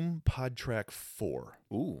Zoom PodTrack 4.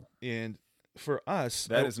 Ooh. And for us,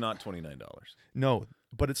 That is not $29. no,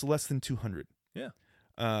 but it's less than 200. Yeah.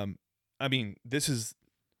 I mean, this is.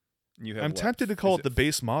 You have I'm what? tempted to call Is it the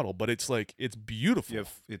base model, but it's like it's beautiful.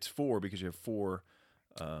 It's 4 because you have 4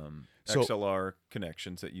 So- XLR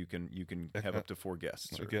connections that you can have up to 4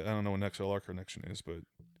 guests. I don't know what an XLR connection is, but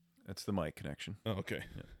That's the mic connection. oh, okay.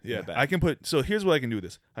 in Yeah, the back. I can put. So here's what I can do with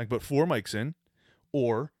this. I can put 4 mics in,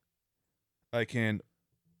 or I can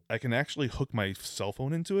actually hook my cell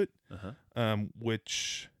phone into it.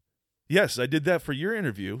 Which, yes, I did that for your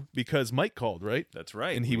interview because Mike called, right? That's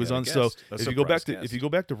right. And he We was had a on. So guest, a if you go back to surprise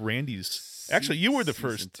guest. Randy's, actually you were the Season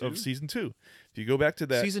first 2? of season 2. If you go back to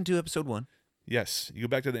that, Season 2, episode 1. yes, you go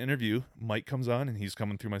back to the interview. Mike comes on and he's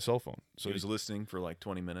coming through my cell phone. So He was listening for like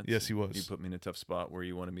 20 minutes. Yes, he was. You put me in a tough spot where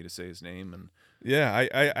you wanted me to say his name, and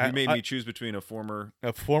yeah, you made me choose between a former.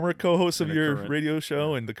 a former co-host of and a your current. radio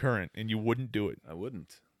show and the current, and you wouldn't do it. I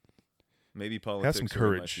wouldn't. Maybe politics. Have some are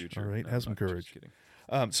in my courage, future. all right? No, Have some I'm just courage.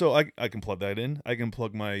 kidding. So I can plug that in. I can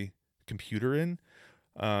plug my computer in,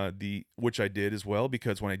 which I did as well,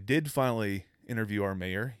 because when I did finally interview our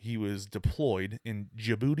mayor, he was deployed in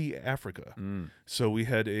Djibouti, Africa. So we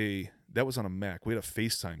had that was on a Mac. We had a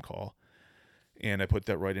FaceTime call, and I put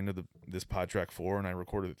that right into this PodTrack 4, and I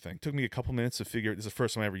recorded the thing. Took me a couple minutes to figure. This is the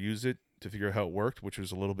first time I ever used it to figure out how it worked, which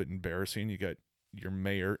was a little bit embarrassing. You got your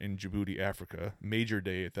mayor in Djibouti, Africa, major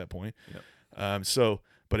day at that point. Yep.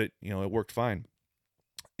 But it worked fine.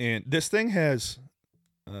 And this thing has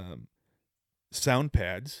sound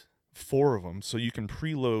pads, 4 of them, so you can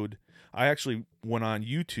preload. I actually went on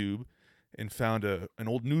YouTube and found an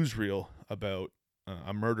old newsreel about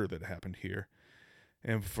a murder that happened here.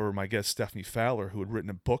 And for my guest Stephanie Fowler, who had written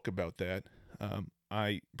a book about that,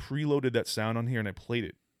 I preloaded that sound on here and I played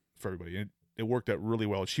it for everybody. And it worked out really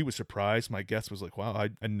well. She was surprised. My guest was like, wow,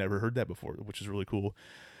 I never heard that before, which is really cool.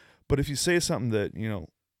 But if you say something that,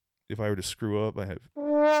 if I were to screw up, I have.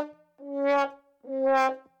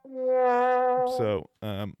 So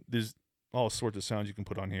there's all sorts of sounds you can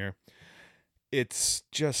put on here. It's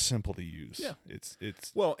just simple to use. Yeah.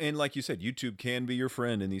 It's Well, and like you said, YouTube can be your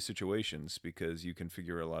friend in these situations because you can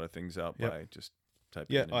figure a lot of things out by just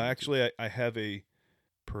typing. yeah. in YouTube. Actually, I have a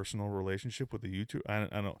personal relationship with the YouTube. I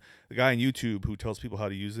don't know, the guy on YouTube who tells people how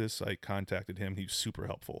to use this. I contacted him. He's super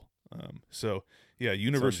helpful. So yeah,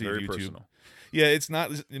 University Sounds of very YouTube. personal. Yeah, it's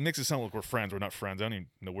not. It makes it sound like we're friends. We're not friends. I don't even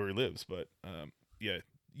know where he lives, but yeah,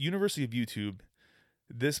 University of YouTube.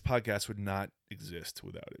 This podcast would not exist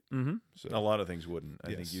without it. Mm-hmm. So A lot of things wouldn't. I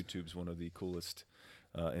think Yes. YouTube's one of the coolest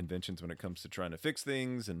inventions when it comes to trying to fix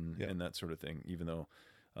things and that sort of thing. Even though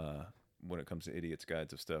when it comes to idiots'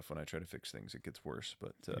 guides of stuff, when I try to fix things, it gets worse.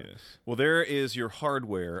 But yes. well, there is your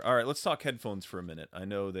hardware. All right, let's talk headphones for a minute. I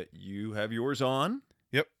know that you have yours on.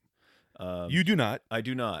 Yep. You do not. I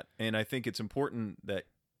do not, and I think it's important that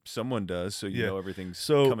someone does, so you Yeah. know everything's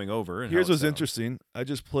So, coming over. And Here's how it what's sounds. interesting. I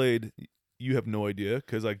just played. You have no idea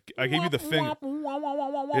because I gave you the thing. Yeah.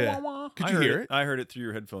 Could I you heard hear it? I heard it through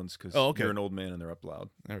your headphones because Oh, okay. you're an old man and they're up loud.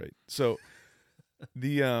 All right. So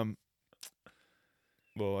the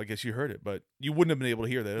well, I guess you heard it, but you wouldn't have been able to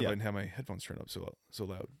hear that if Yeah. I didn't have my headphones turned up so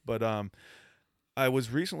loud. But I was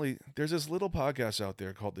recently there's this little podcast out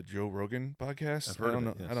there called the Joe Rogan podcast. I've heard I don't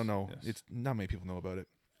of know. it, I don't know. yes. It's not many people know about it.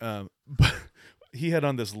 But he had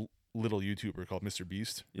on this little YouTuber called Mr.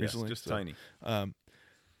 Beast Yes, recently. just so, tiny.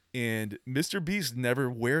 And Mr. Beast never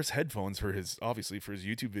wears headphones for his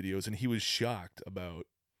YouTube videos, and he was shocked about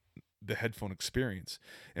the headphone experience.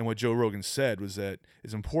 And what Joe Rogan said was that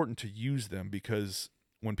it's important to use them because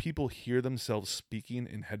when people hear themselves speaking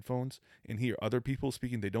in headphones and hear other people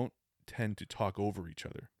speaking, they don't tend to talk over each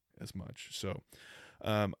other as much. So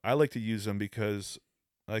I like to use them because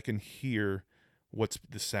I can hear what's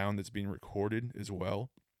the sound that's being recorded as well.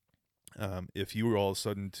 If you were all of a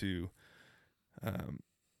sudden to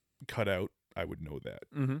cut out, I would know that.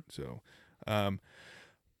 Mm-hmm. So,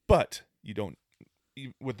 but you don't.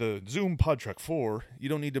 With the Zoom PodTrack 4, you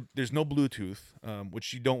don't need to. There's no Bluetooth,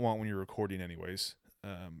 which you don't want when you're recording, anyways,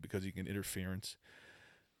 because you can interference.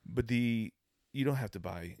 But you don't have to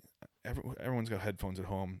buy. Everyone's got headphones at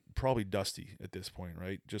home, probably dusty at this point,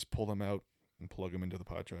 right? Just pull them out and plug them into the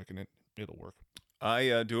PodTrack, and it'll work.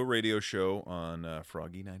 I do a radio show on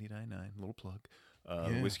Froggy 99.9, little plug,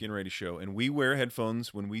 Whiskey and Radio Show, and we wear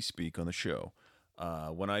headphones when we speak on the show.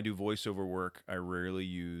 When I do voiceover work, I rarely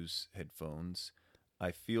use headphones. I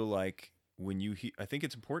feel like when you I think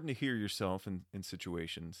it's important to hear yourself in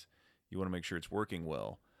situations. You want to make sure it's working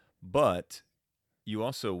well. But you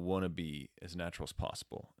also want to be as natural as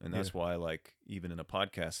possible. And that's why I like, even in a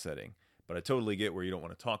podcast setting, but I totally get where you don't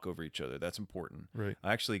want to talk over each other. That's important. Right.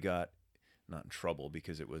 I actually got not in trouble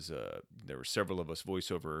because it was there were several of us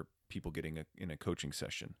voiceover people getting in a coaching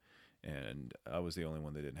session, and I was the only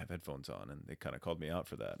one that didn't have headphones on, and they kind of called me out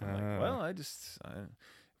for that. And I'm like, well,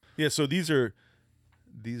 Yeah, so these are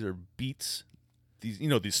Beats. These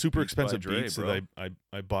these super Beats by expensive Dre, Beats bro. that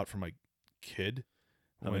I bought for my kid.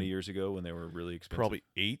 How many years ago when they were really expensive? Probably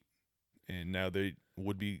 8, and now they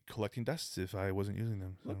would be collecting dust if I wasn't using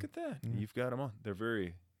them. So. Look at that. Yeah. You've got them on. They're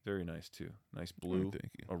very, very nice too. Nice blue.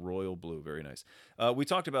 Thank you. A royal blue. Very nice. We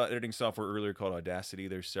talked about editing software earlier called Audacity.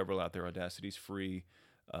 There's several out there. Audacity's free.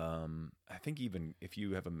 I think even if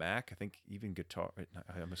you have a Mac, I think even guitar.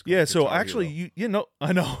 I almost called it So Guitar actually, Hero.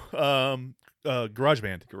 I know.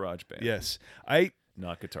 GarageBand. GarageBand. Yes,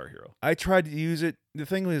 Not Guitar Hero. I tried to use it. The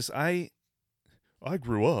thing is, I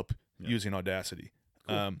grew up using Audacity.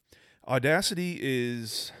 Cool. Audacity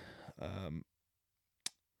is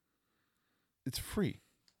it's free.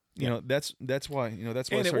 You know, that's why that's why And I it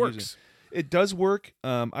started works. using it. It does work.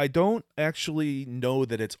 I don't actually know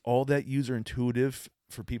that it's all that user intuitive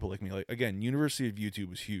for people like me. Like, again, University of YouTube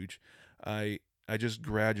was huge. I just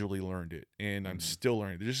gradually learned it, and I'm still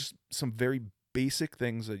learning. There's just some very basic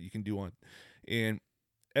things that you can do on, and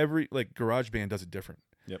GarageBand does it different.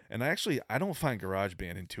 Yep. And I don't find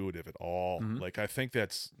GarageBand intuitive at all. Like, I think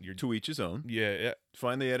that's To each his own. yeah.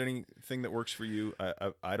 Find the editing thing that works for you.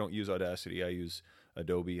 I don't use Audacity. I use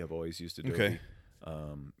Adobe. I've always used Adobe. Okay.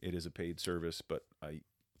 It is a paid service, but I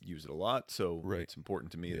use it a lot, so Right. it's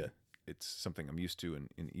important to me that it's something I'm used to and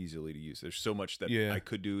easily to use. There's so much that Yeah. I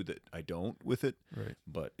could do that I don't with it, Right.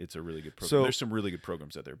 but it's a really good program. So- There's some really good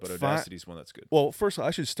programs out there, but Audacity's one that's good. Well, first of all,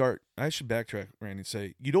 I should backtrack, Randy, and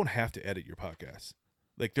say you don't have to edit your podcast.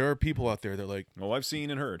 Like, there are people out there that, like, Oh, I've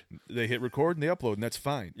seen and heard. they hit record and they upload, and that's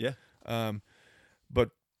fine. Yeah.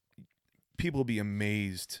 But people will be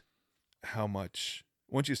amazed how much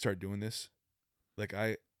once you start doing this. Like,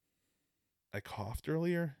 I coughed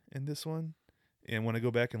earlier in this one, and when I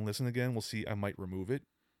go back and listen again, we'll see. I might remove it.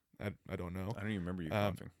 I don't know. I don't even remember you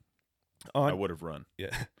coughing. On I would have run.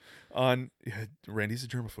 Randy's a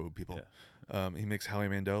germaphobe. People. He makes Howie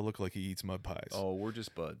Mandel look like he eats mud pies. Oh, we're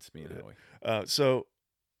just buds, me and Howie. So,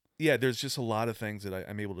 yeah, there's just a lot of things that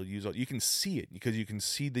I'm able to use. You can see it because you can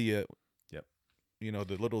see the,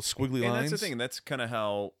 the little squiggly And lines. that's the thing. And that's kind of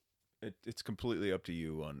how it's completely up to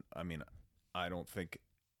you. I don't think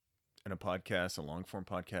in a podcast, a long form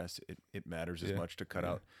podcast, it matters as much to cut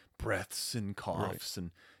out breaths and coughs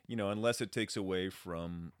and unless it takes away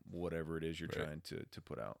from whatever it is you're trying to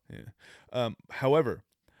put out. Yeah. However,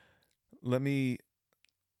 let me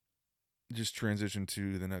just transition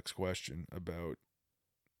to the next question about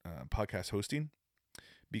podcast hosting,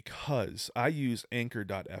 because I use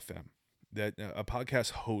Anchor.fm. That a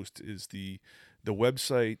podcast host is the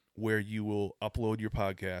website where you will upload your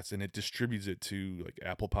podcast, and it distributes it to like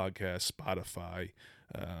Apple Podcasts, Spotify,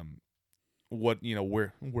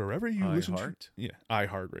 wherever you listen to. Yeah,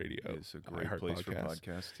 iHeartRadio It's a great iHeart place for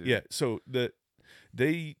podcasts too. Yeah, so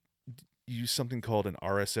they use something called an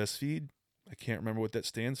RSS feed. I can't remember what that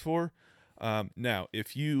stands for. Now,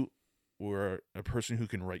 if you were a person who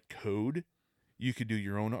can write code, you could do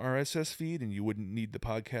your own RSS feed, and you wouldn't need the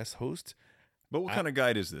podcast host. But what kind of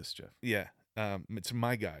guide is this, Jeff? Yeah, it's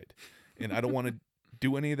my guide, and I don't want to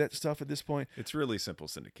do any of that stuff at this point. It's really simple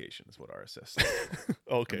syndication is what RSS is.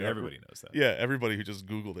 Okay, Everybody knows that. Yeah, everybody who just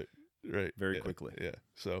Googled it, right? Very quickly. Yeah.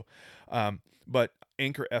 So, but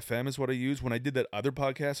Anchor FM is what I use. When I did that other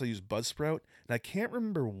podcast, I used Buzzsprout, and I can't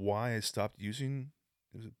remember why I stopped using.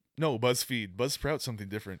 BuzzFeed. Buzzsprout's something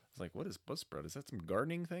different. It's like, what is Buzzsprout? Is that some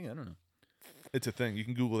gardening thing? I don't know. It's a thing. You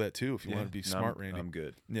can Google that too if you want to be smart, Randy. I'm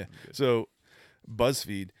good. Yeah. I'm good. So,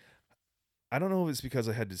 BuzzFeed. I don't know if it's because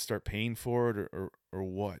I had to start paying for it or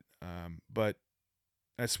what. But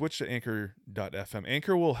I switched to Anchor.fm.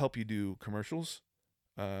 Anchor will help you do commercials.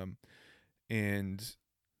 And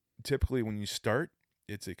typically when you start,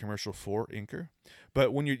 it's a commercial for Anchor.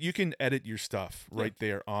 But when you can edit your stuff right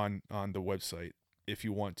there on the website if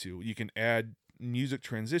you want to. You can add music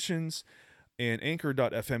transitions, and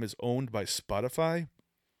Anchor.fm is owned by Spotify.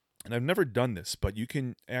 And I've never done this, but you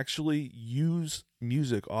can actually use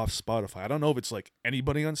music off Spotify. I don't know if it's like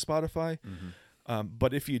anybody on Spotify,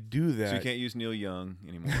 but if you do that... So you can't use Neil Young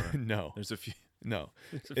anymore. No. There's a few. No.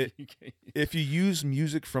 There's a few you can't use. If you use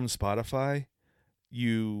music from Spotify,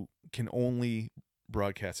 you can only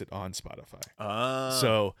broadcast it on Spotify.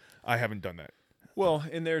 So I haven't done that. Well,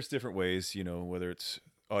 and there's different ways, whether it's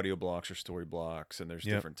audio blocks or story blocks, and there's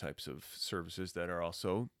different types of services that are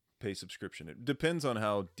also pay subscription. It depends on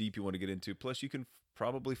how deep you want to get into. Plus, you can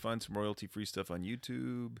probably find some royalty-free stuff on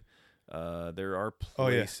YouTube. There are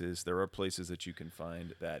places that you can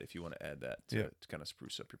find that if you want to add that to kind of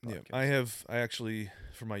spruce up your podcast. I actually,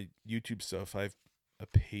 for my YouTube stuff, I have a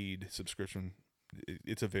paid subscription.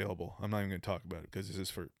 It's available. I'm not even going to talk about it because this is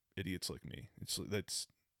for idiots like me.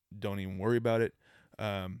 Don't even worry about it.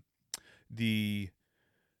 The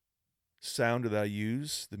sound that I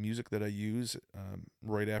use, the music that I use,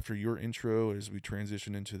 right after your intro, as we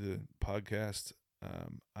transition into the podcast,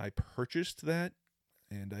 I purchased that,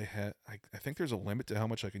 and I think there's a limit to how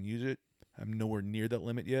much I can use it. I'm nowhere near that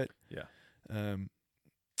limit yet. Yeah.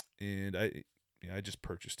 And I just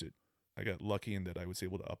purchased it. I got lucky in that I was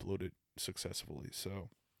able to upload it successfully. So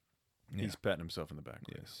he's patting himself in the back.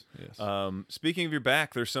 Yes. Speaking of your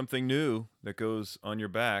back, there's something new that goes on your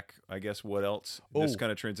back. I guess what else? This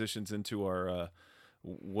kind of transitions into our.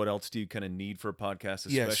 What else do you kind of need for a podcast,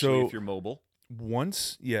 especially if you're mobile?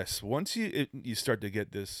 Once you start to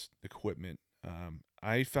get this equipment,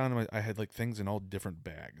 I found I had like things in all different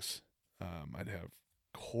bags. I'd have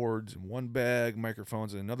cords in one bag,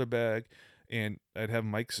 microphones in another bag, and I'd have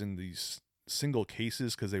mics in these single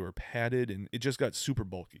cases because they were padded, and it just got super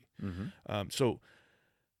bulky. Mm-hmm. So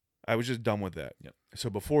I was just done with that. Yep. So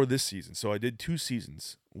before this season, so I did 2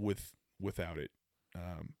 seasons without it.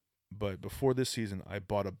 But before this season, I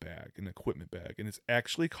bought an equipment bag, and it's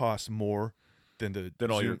actually cost more than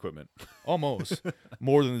all your equipment. Almost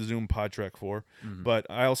more than the Zoom PodTrack 4. Mm-hmm. But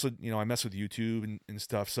I also, I mess with YouTube and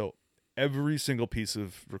stuff. So every single piece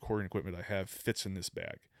of recording equipment I have fits in this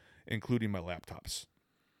bag, including my laptops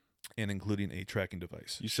and including a tracking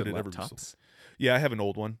device. You said laptops? Yeah, I have an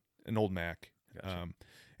old one, an old Mac. Gotcha.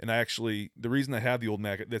 And the reason I have the old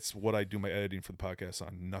Mac, that's what I do my editing for the podcast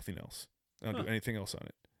on, nothing else. I don't do anything else on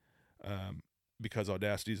it. Because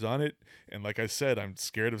Audacity's on it, and like I said, I'm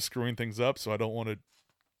scared of screwing things up, so I don't want to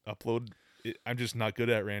upload it. I'm just not good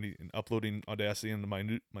at, Randy, in uploading Audacity into my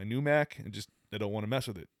new Mac, and I don't want to mess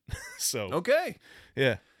with it. So okay,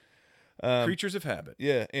 yeah, creatures of habit.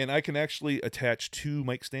 Yeah, and I can actually attach 2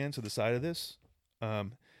 mic stands to the side of this,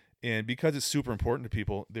 and because it's super important to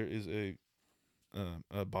people, there is a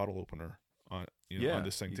bottle opener on on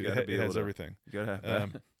this thing too. It has everything. You gotta have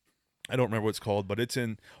that. I don't remember what it's called, but it's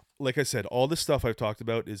in. Like I said, all this stuff I've talked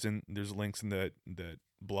about there's links in that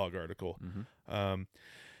blog article. Mm-hmm.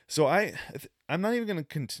 So I'm not even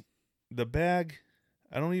going to the bag.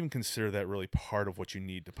 I don't even consider that really part of what you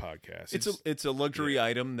need to podcast. It's a luxury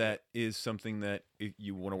item that is something that if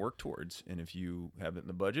you want to work towards, and if you have it in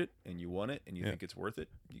the budget and you want it and you think it's worth it,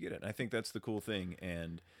 you get it. And I think that's the cool thing.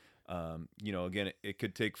 And again, it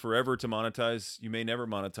could take forever to monetize. You may never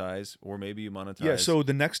monetize, or maybe you monetize. Yeah. So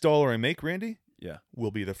the next dollar I make, Randy, will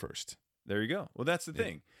be the first. There you go. Well, that's the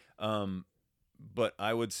thing. But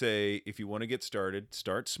I would say if you want to get started,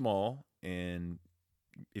 start small, and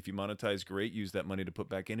if you monetize, great. Use that money to put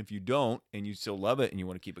back in. If you don't, and you still love it and you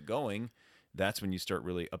want to keep it going, that's when you start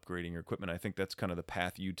really upgrading your equipment. I think that's kind of the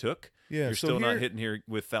path you took. Yeah. You're still not hitting here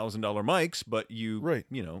with $1,000 mics, but you don't.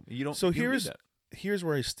 So you don't need that. Here's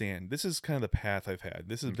where I stand. This is kind of the path I've had.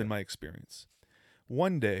 This has been my experience.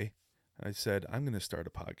 One day, I said, I'm going to start a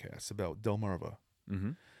podcast about Delmarva.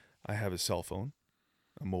 Mm-hmm. I have a cell phone,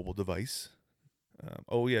 a mobile device.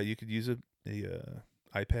 You could use a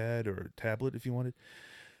iPad or a tablet if you wanted.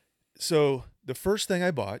 So the first thing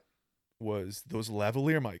I bought was those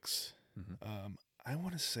lavalier mics. Mm-hmm. I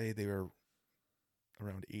want to say they were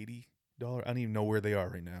around $80. I don't even know where they are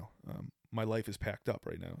right now. My life is packed up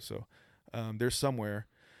right now, so they're somewhere.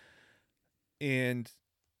 And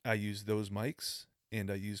I use those mics,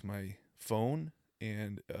 and I use my phone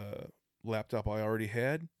and laptop I already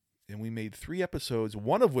had, and we made 3 episodes,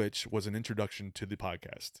 one of which was an introduction to the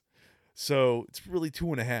podcast. So it's really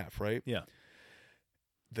 2.5, right? Yeah.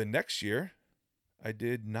 The next year, I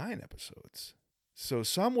did 9 episodes. So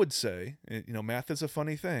some would say, math is a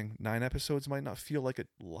funny thing. 9 episodes might not feel like a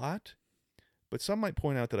lot, but some might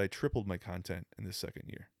point out that I tripled my content in the second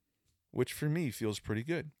year, which for me feels pretty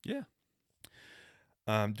good. Yeah.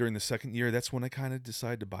 During the second year, that's when I kind of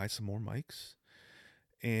decided to buy some more mics.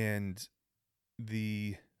 And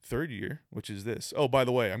the third year, which is this. Oh, by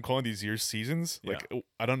the way, I'm calling these years seasons. Yeah. Like,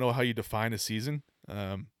 I don't know how you define a season.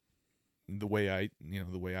 The way I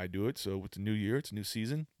do it. So with the new year, it's a new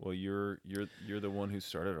season. Well, you're the one who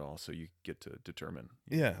started it all, so you get to determine.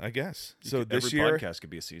 Yeah, I guess. This year, every podcast could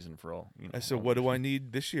be a season for all. So what do I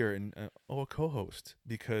need this year? And a co-host,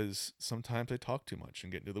 because sometimes I talk too much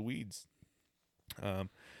and get into the weeds. Am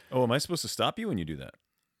I supposed to stop you when you do that?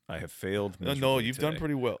 I have failed. No, you've done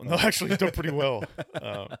pretty well. No, actually, you've done pretty well.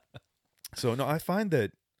 I find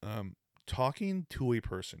that talking to a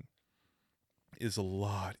person is a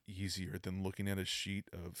lot easier than looking at a sheet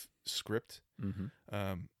of script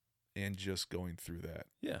and just going through that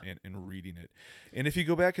and reading it. And if you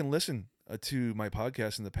go back and listen to my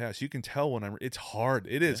podcast in the past, you can tell when it's hard.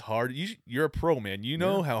 It is hard. You're a pro, man. You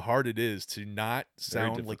know how hard it is to not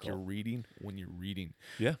sound like you're reading when you're reading.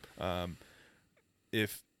 Yeah. I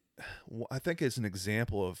think it's an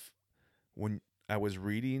example of when I was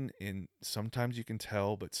reading, and sometimes you can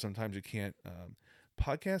tell, but sometimes you can't.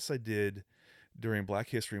 Podcasts I did during Black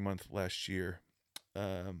History Month last year.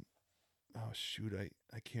 I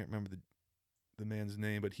can't remember the man's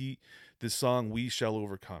name, but this song "We Shall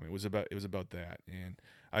Overcome." It was about that, and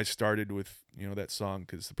I started with that song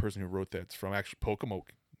because the person who wrote that's from actually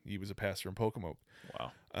Pocomoke. He was a pastor in Pocomoke.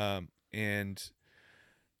 Wow. And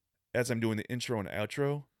as I'm doing the intro and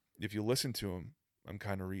outro, if you listen to him, I'm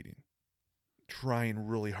kind of reading, trying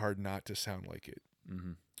really hard not to sound like it.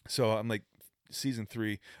 Mm-hmm. So I'm like, season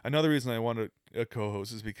 3. Another reason I wanted a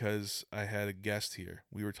co-host is because I had a guest here.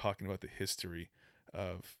 We were talking about the history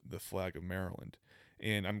of the flag of Maryland,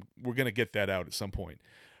 and we're gonna get that out at some point.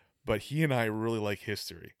 But he and I really like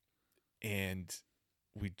history, and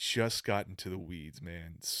we just got into the weeds,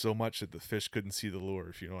 man. So much that the fish couldn't see the lure,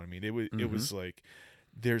 if you know what I mean. It was like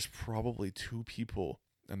there's probably 2 people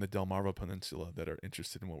on the Delmarva Peninsula that are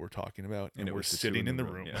interested in what we're talking about, and we're sitting in the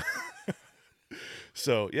room. Yeah.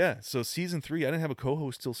 So season 3, I didn't have a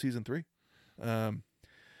co-host till season 3,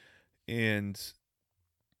 and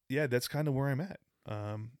yeah, that's kind of where I'm at.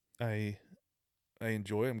 I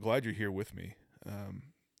enjoy. I'm glad you're here with me,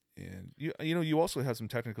 and you also have some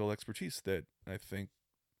technical expertise that I think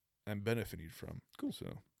I'm benefiting from. Cool.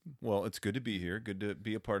 So, well, it's good to be here. Good to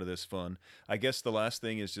be a part of this fun. I guess the last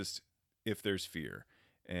thing is just if there's fear,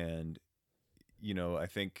 and I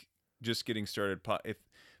think just getting started. If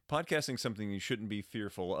podcasting something you shouldn't be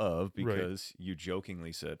fearful of because you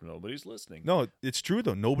jokingly said nobody's listening. No, it's true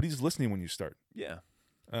though. Nobody's listening when you start. Yeah.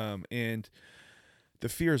 And the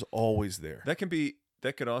fear is always there. That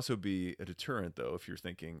could also be a deterrent though, if you're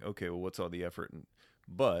thinking, okay, well, what's all the effort?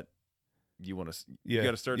 But you want to, you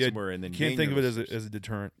got to start somewhere, and then you can't think of it as a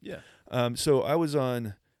deterrent. Yeah. So I was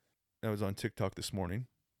on TikTok this morning,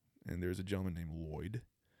 and there's a gentleman named Lloyd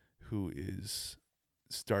who is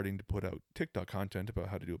starting to put out TikTok content about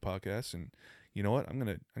how to do a podcast, and you know what? I'm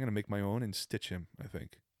gonna make my own and stitch him, I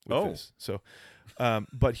think. With this. So,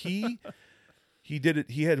 but he did it.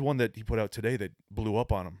 He had one that he put out today that blew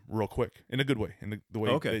up on him real quick in a good way, in the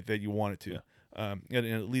way that you want it to. Yeah. And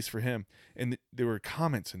at least for him, and there were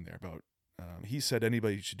comments in there about. He said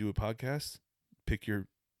anybody should do a podcast. Pick your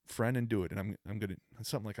friend and do it, and I'm gonna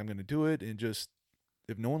something like I'm gonna do it, and just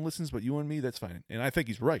if no one listens but you and me, that's fine. And I think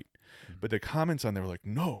he's right. Mm-hmm. But the comments on there were like,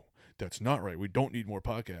 no, that's not right. We don't need more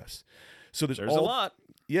podcasts. So there's a lot.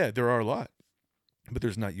 Yeah, there are a lot, but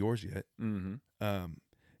there's not yours yet. Mm-hmm.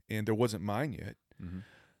 And there wasn't mine yet. Mm-hmm.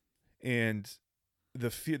 And the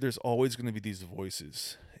fear, there's always going to be these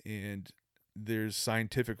voices, and there's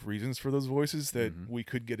scientific reasons for those voices that we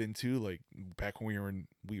could get into. Like back when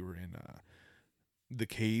we were in the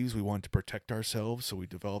caves, we wanted to protect ourselves, so we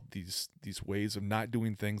developed these ways of not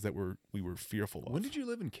doing things that we were fearful of. When did you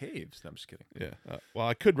live in caves? No, I'm just kidding. Yeah. Well,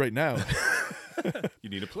 I could right now. You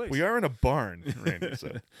need a place. We are in a barn, Randy.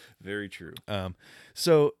 So. Very true.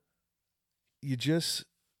 So you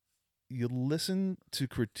listen to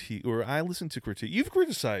critique, or I listen to critique. You've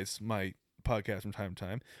criticized my podcast from time to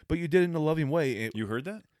time, but you did it in a loving way. You heard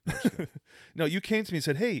that? No, you came to me and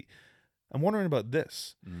said, "Hey, I'm wondering about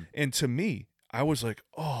this," and to me, I was like,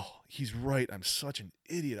 "Oh, he's right. I'm such an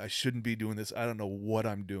idiot. I shouldn't be doing this. I don't know what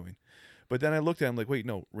I'm doing." But then I looked at him like, "Wait,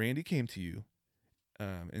 no. Randy came to you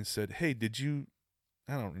and said, "Hey, did you?"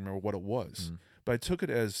 I don't remember what it was, but I took it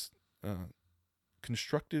as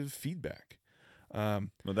constructive feedback. Well,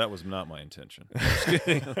 that was not my intention. I'm just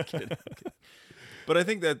kidding. I'm kidding. But I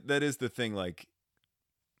think that is the thing. Like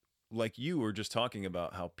you were just talking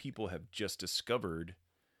about how people have just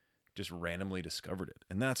randomly discovered it,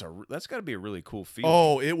 and that's got to be a really cool feeling.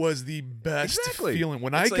 Oh, it was the best feeling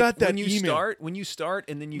when I got that email. When you start,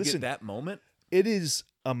 and then you get that moment. It is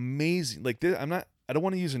amazing. Like I don't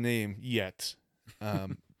want to use a name yet,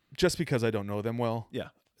 just because I don't know them well. Yeah.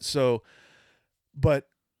 So, but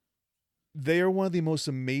they are one of the most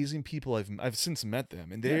amazing people I've since met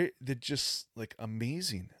them, and they're just like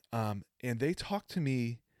amazing. And they talked to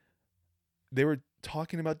me. They were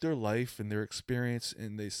talking about their life and their experience,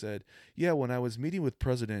 and they said, "Yeah, when I was meeting with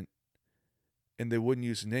President," and they wouldn't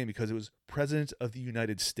use the name because it was President of the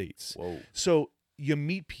United States. Whoa! So you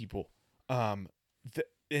meet people, and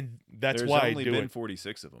that's why there's only been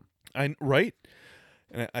 46 of them. Right,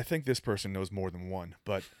 and I think this person knows more than one,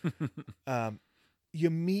 but you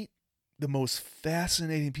meet the most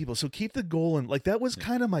fascinating people. So keep the goal, and like that was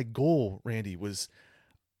kind of my goal, Randy, was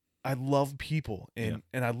I love people and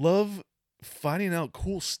I love finding out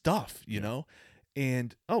cool stuff, you know?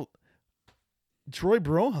 And Troy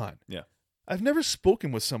Brohan. Yeah. I've never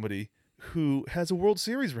spoken with somebody who has a World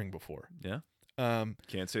Series ring before. Yeah.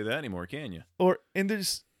 Can't say that anymore, can you? And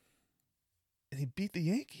he beat the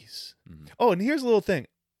Yankees. Mm-hmm. Oh, and here's a little thing.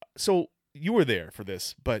 So you were there for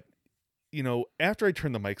this, but you know, after I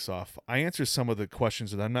turned the mics off, I answered some of the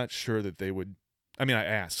questions that I'm not sure that they would. I mean, I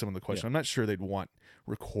asked some of the questions. I'm not sure they'd want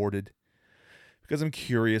recorded because I'm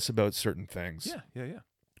curious about certain things. Yeah.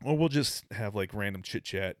 Or we'll just have like random chit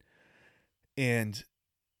chat. And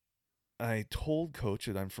I told Coach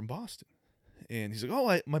that I'm from Boston, and he's like,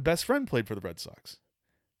 "Oh, my best friend played for the Red Sox."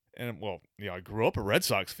 And well, I grew up a Red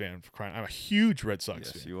Sox fan. For crying, I'm a huge Red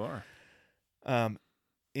Sox fan. Yes, you are.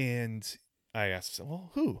 And I asked him,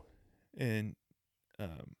 "Well, who?" And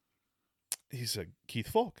he said, "Keith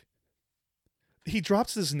Falk." He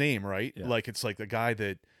drops this name, right? Yeah. Like it's like the guy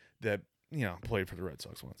that played for the Red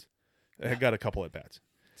Sox once. I got a couple at bats.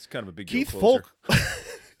 It's kind of a big Keith deal closer.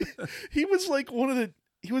 Falk. He was like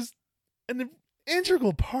he was an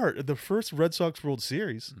integral part of the first Red Sox World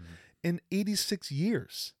Series in 86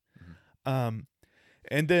 years. And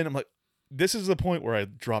then I'm like, this is the point where I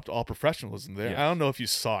dropped all professionalism there. Yeah. I don't know if you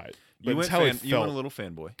saw it, but You it's went, how it felt. you went a little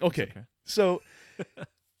fanboy. Okay. So,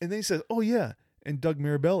 and then he says, "Oh yeah," and Doug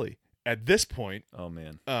Mirabelli. At this point, oh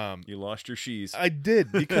man, you lost your shees. I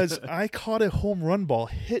did because I caught a home run ball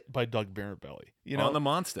hit by Doug Mirabelli. You know, on the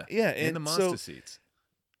Monster. Yeah, in and the Monster so seats.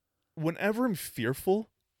 Whenever I'm fearful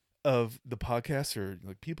of the podcast, or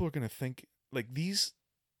like people are going to think like these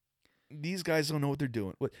guys don't know what they're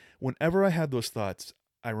doing. Whenever I have those thoughts,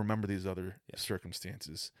 I remember these other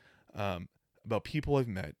circumstances about people I've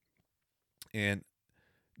met, and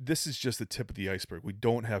this is just the tip of the iceberg. We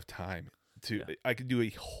don't have time to. Yeah. I could do a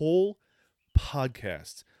whole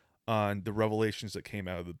podcast on the revelations that came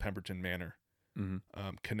out of the Pemberton Manor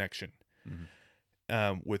connection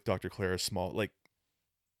with Dr. Clara Small. Like,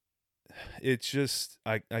 it's just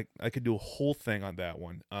I could do a whole thing on that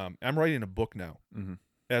one. I'm writing a book now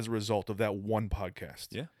as a result of that one podcast.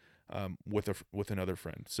 Yeah. With another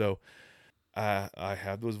friend. So I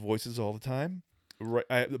have those voices all the time.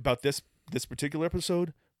 Right about this particular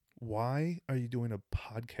episode. Why are you doing a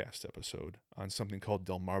podcast episode on something called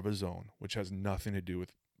Delmarva Zone, which has nothing to do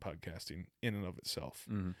with podcasting in and of itself?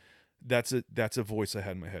 That's a voice I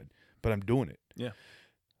had in my head, but I'm doing it. Yeah.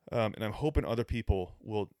 And I'm hoping other people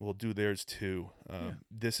will do theirs too.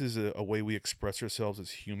 This is a way we express ourselves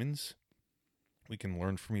as humans. We can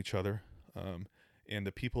learn from each other. And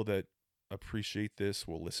the people that appreciate this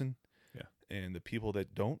will listen. Yeah. And the people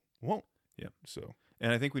that don't won't. Yeah. So.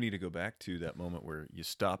 And I think we need to go back to that moment where you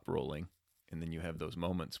stop rolling, and then you have those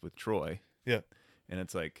moments with Troy. Yeah. And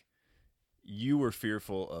it's like you were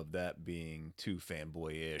fearful of that being too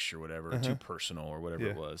fanboy-ish or whatever, too personal or whatever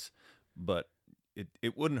it was. But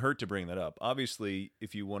it wouldn't hurt to bring that up. Obviously,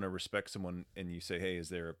 if you want to respect someone and you say, "Hey, is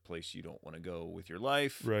there a place you don't want to go with your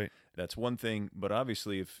life?" Right. That's one thing. But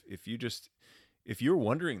obviously, if you're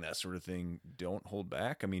wondering that sort of thing, don't hold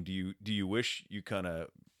back. I mean, do you wish you kind of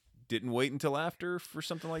didn't wait until after for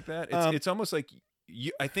something like that? It's almost like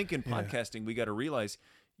I think in podcasting we got to realize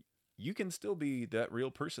you can still be that real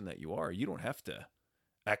person that you are. You don't have to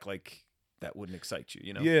act like that wouldn't excite you,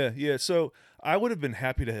 you know? Yeah. So I would have been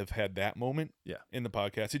happy to have had that moment in the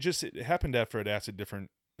podcast. It happened after I'd asked it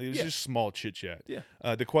was just small chit chat. Yeah.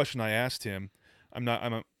 The question I asked him, I'm not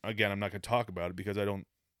going to talk about it because I don't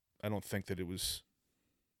think that it was,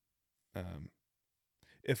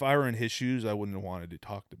 if I were in his shoes, I wouldn't have wanted it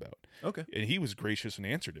talked about. Okay. And he was gracious and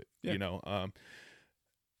answered it, you know?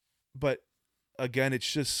 But again,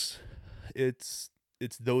 it's just, it's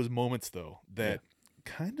those moments though, that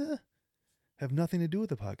kind of have nothing to do with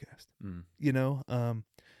the podcast, you know?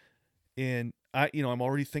 And I'm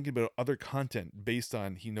already thinking about other content based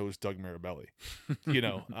on, he knows Doug Mirabelli, you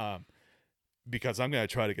know? Because I'm going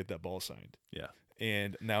to try to get that ball signed. Yeah.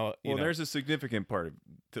 And now, there's a significant part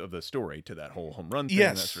of the story to that whole home run thing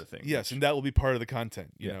and that sort of thing. Yes, and that will be part of the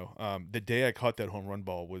content, you know. The day I caught that home run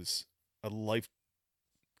ball was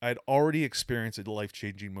I'd already experienced a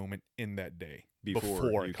life-changing moment in that day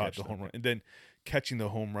before I caught the home run. And then catching the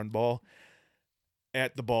home run ball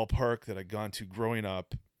at the ballpark that I'd gone to growing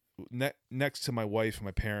up, next to my wife and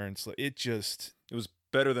my parents, it was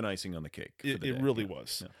better than icing on the cake. It really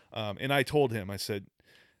was. Yeah. And I told him, I said,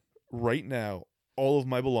 right now, all of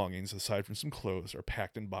my belongings, aside from some clothes, are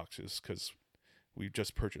packed in boxes because we've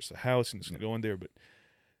just purchased a house and it's going to go in there, but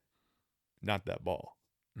not that ball.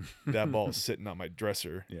 that ball is sitting on my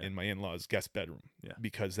dresser Yeah. in my in-laws' guest bedroom Yeah.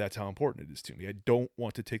 because that's how important it is to me. I don't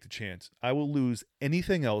want to take the chance. I will lose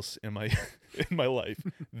anything else in my in my life.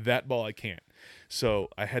 That ball I can't. So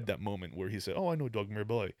I had that moment where he said, "Oh, I know Delmarva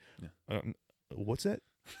Ballet." Yeah. What's that?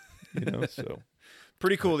 So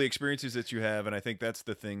pretty cool the experiences that you have, and I think that's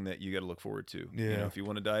the thing that you got to look forward to. Yeah. If you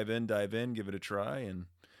want to dive in, give it a try, and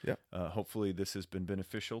yeah. Hopefully this has been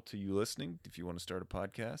beneficial to you listening. If you want to start a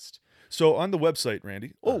podcast, So on the website,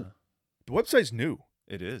 Randy. The website's new.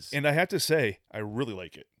 It is, and I have to say, I really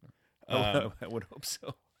like it. I would hope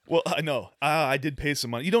so. Well, I know I did pay some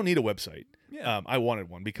money. You don't need a website. Yeah. I wanted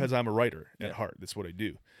one because I'm a writer at heart. That's what I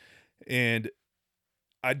do, and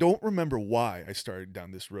I don't remember why I started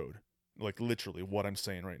down this road. Like literally what I'm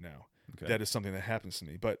saying right now. Okay. That is something that happens to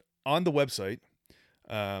me. But on the website,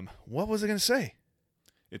 what was I going to say?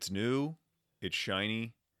 It's new. It's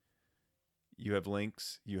shiny. You have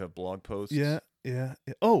links. You have blog posts. Yeah.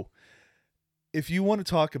 Oh, if you want to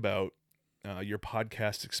talk about your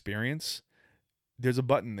podcast experience, there's a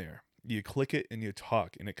button there. You click it and you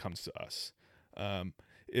talk, and it comes to us.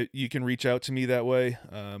 You can reach out to me that way.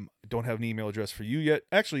 I don't have an email address for you yet.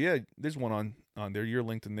 Actually, yeah, there's one on there. You're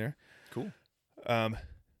linked in there. Cool.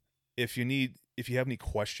 If you have any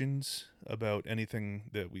questions about anything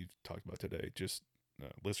that we've talked about today, just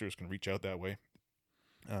listeners can reach out that way.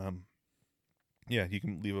 You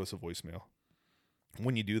can leave us a voicemail.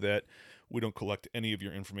 When you do that, we don't collect any of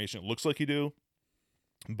your information. It looks like you do,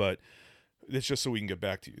 but it's just so we can get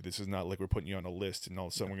back to you. This is not like we're putting you on a list and all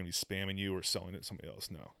of a sudden we're going to be spamming you or selling it to somebody else.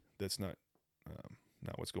 No, that's not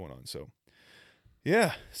what's going on. So,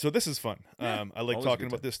 yeah. So this is fun. Yeah, I like always talking a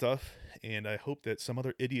good about this stuff, and I hope that some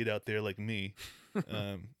other idiot out there like me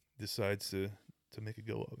decides to make a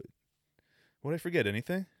go of it. Would I forget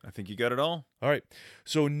anything? I think you got it all. All right.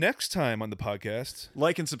 So next time on the podcast,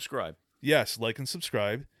 like and subscribe. Yes, like and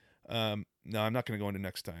subscribe. No, I'm not going to go into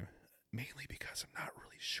next time, mainly because I'm not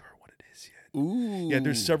really sure what it is yet. Ooh. Yeah,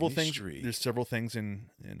 there's several mystery. things. There's several things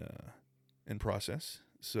in process.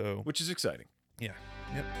 So, which is exciting. Yeah.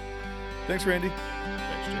 Yep. Thanks, Randy.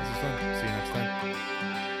 Thanks, Jay. This is fun. See you next time.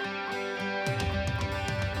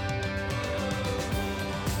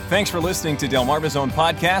 Thanks for listening to Delmarva's Own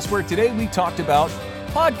Podcast, where today we talked about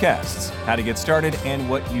podcasts, how to get started, and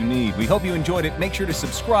what you need. We hope you enjoyed it. Make sure to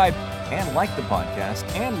subscribe and like the podcast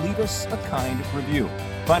and leave us a kind review.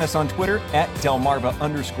 Find us on Twitter at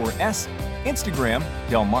Delmarva_S, Instagram,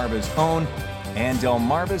 Delmarva's Own, and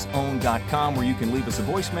delmarvasown.com, where you can leave us a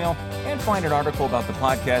voicemail and find an article about the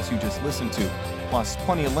podcast you just listened to, plus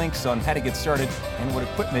plenty of links on how to get started and what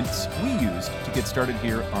equipment we use to get started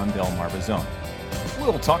here on Delmarva's Own.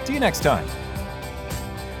 We'll talk to you next time.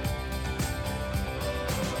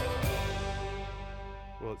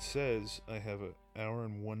 Well, it says I have an hour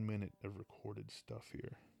and 1 minute of recorded stuff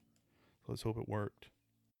here. Let's hope it worked.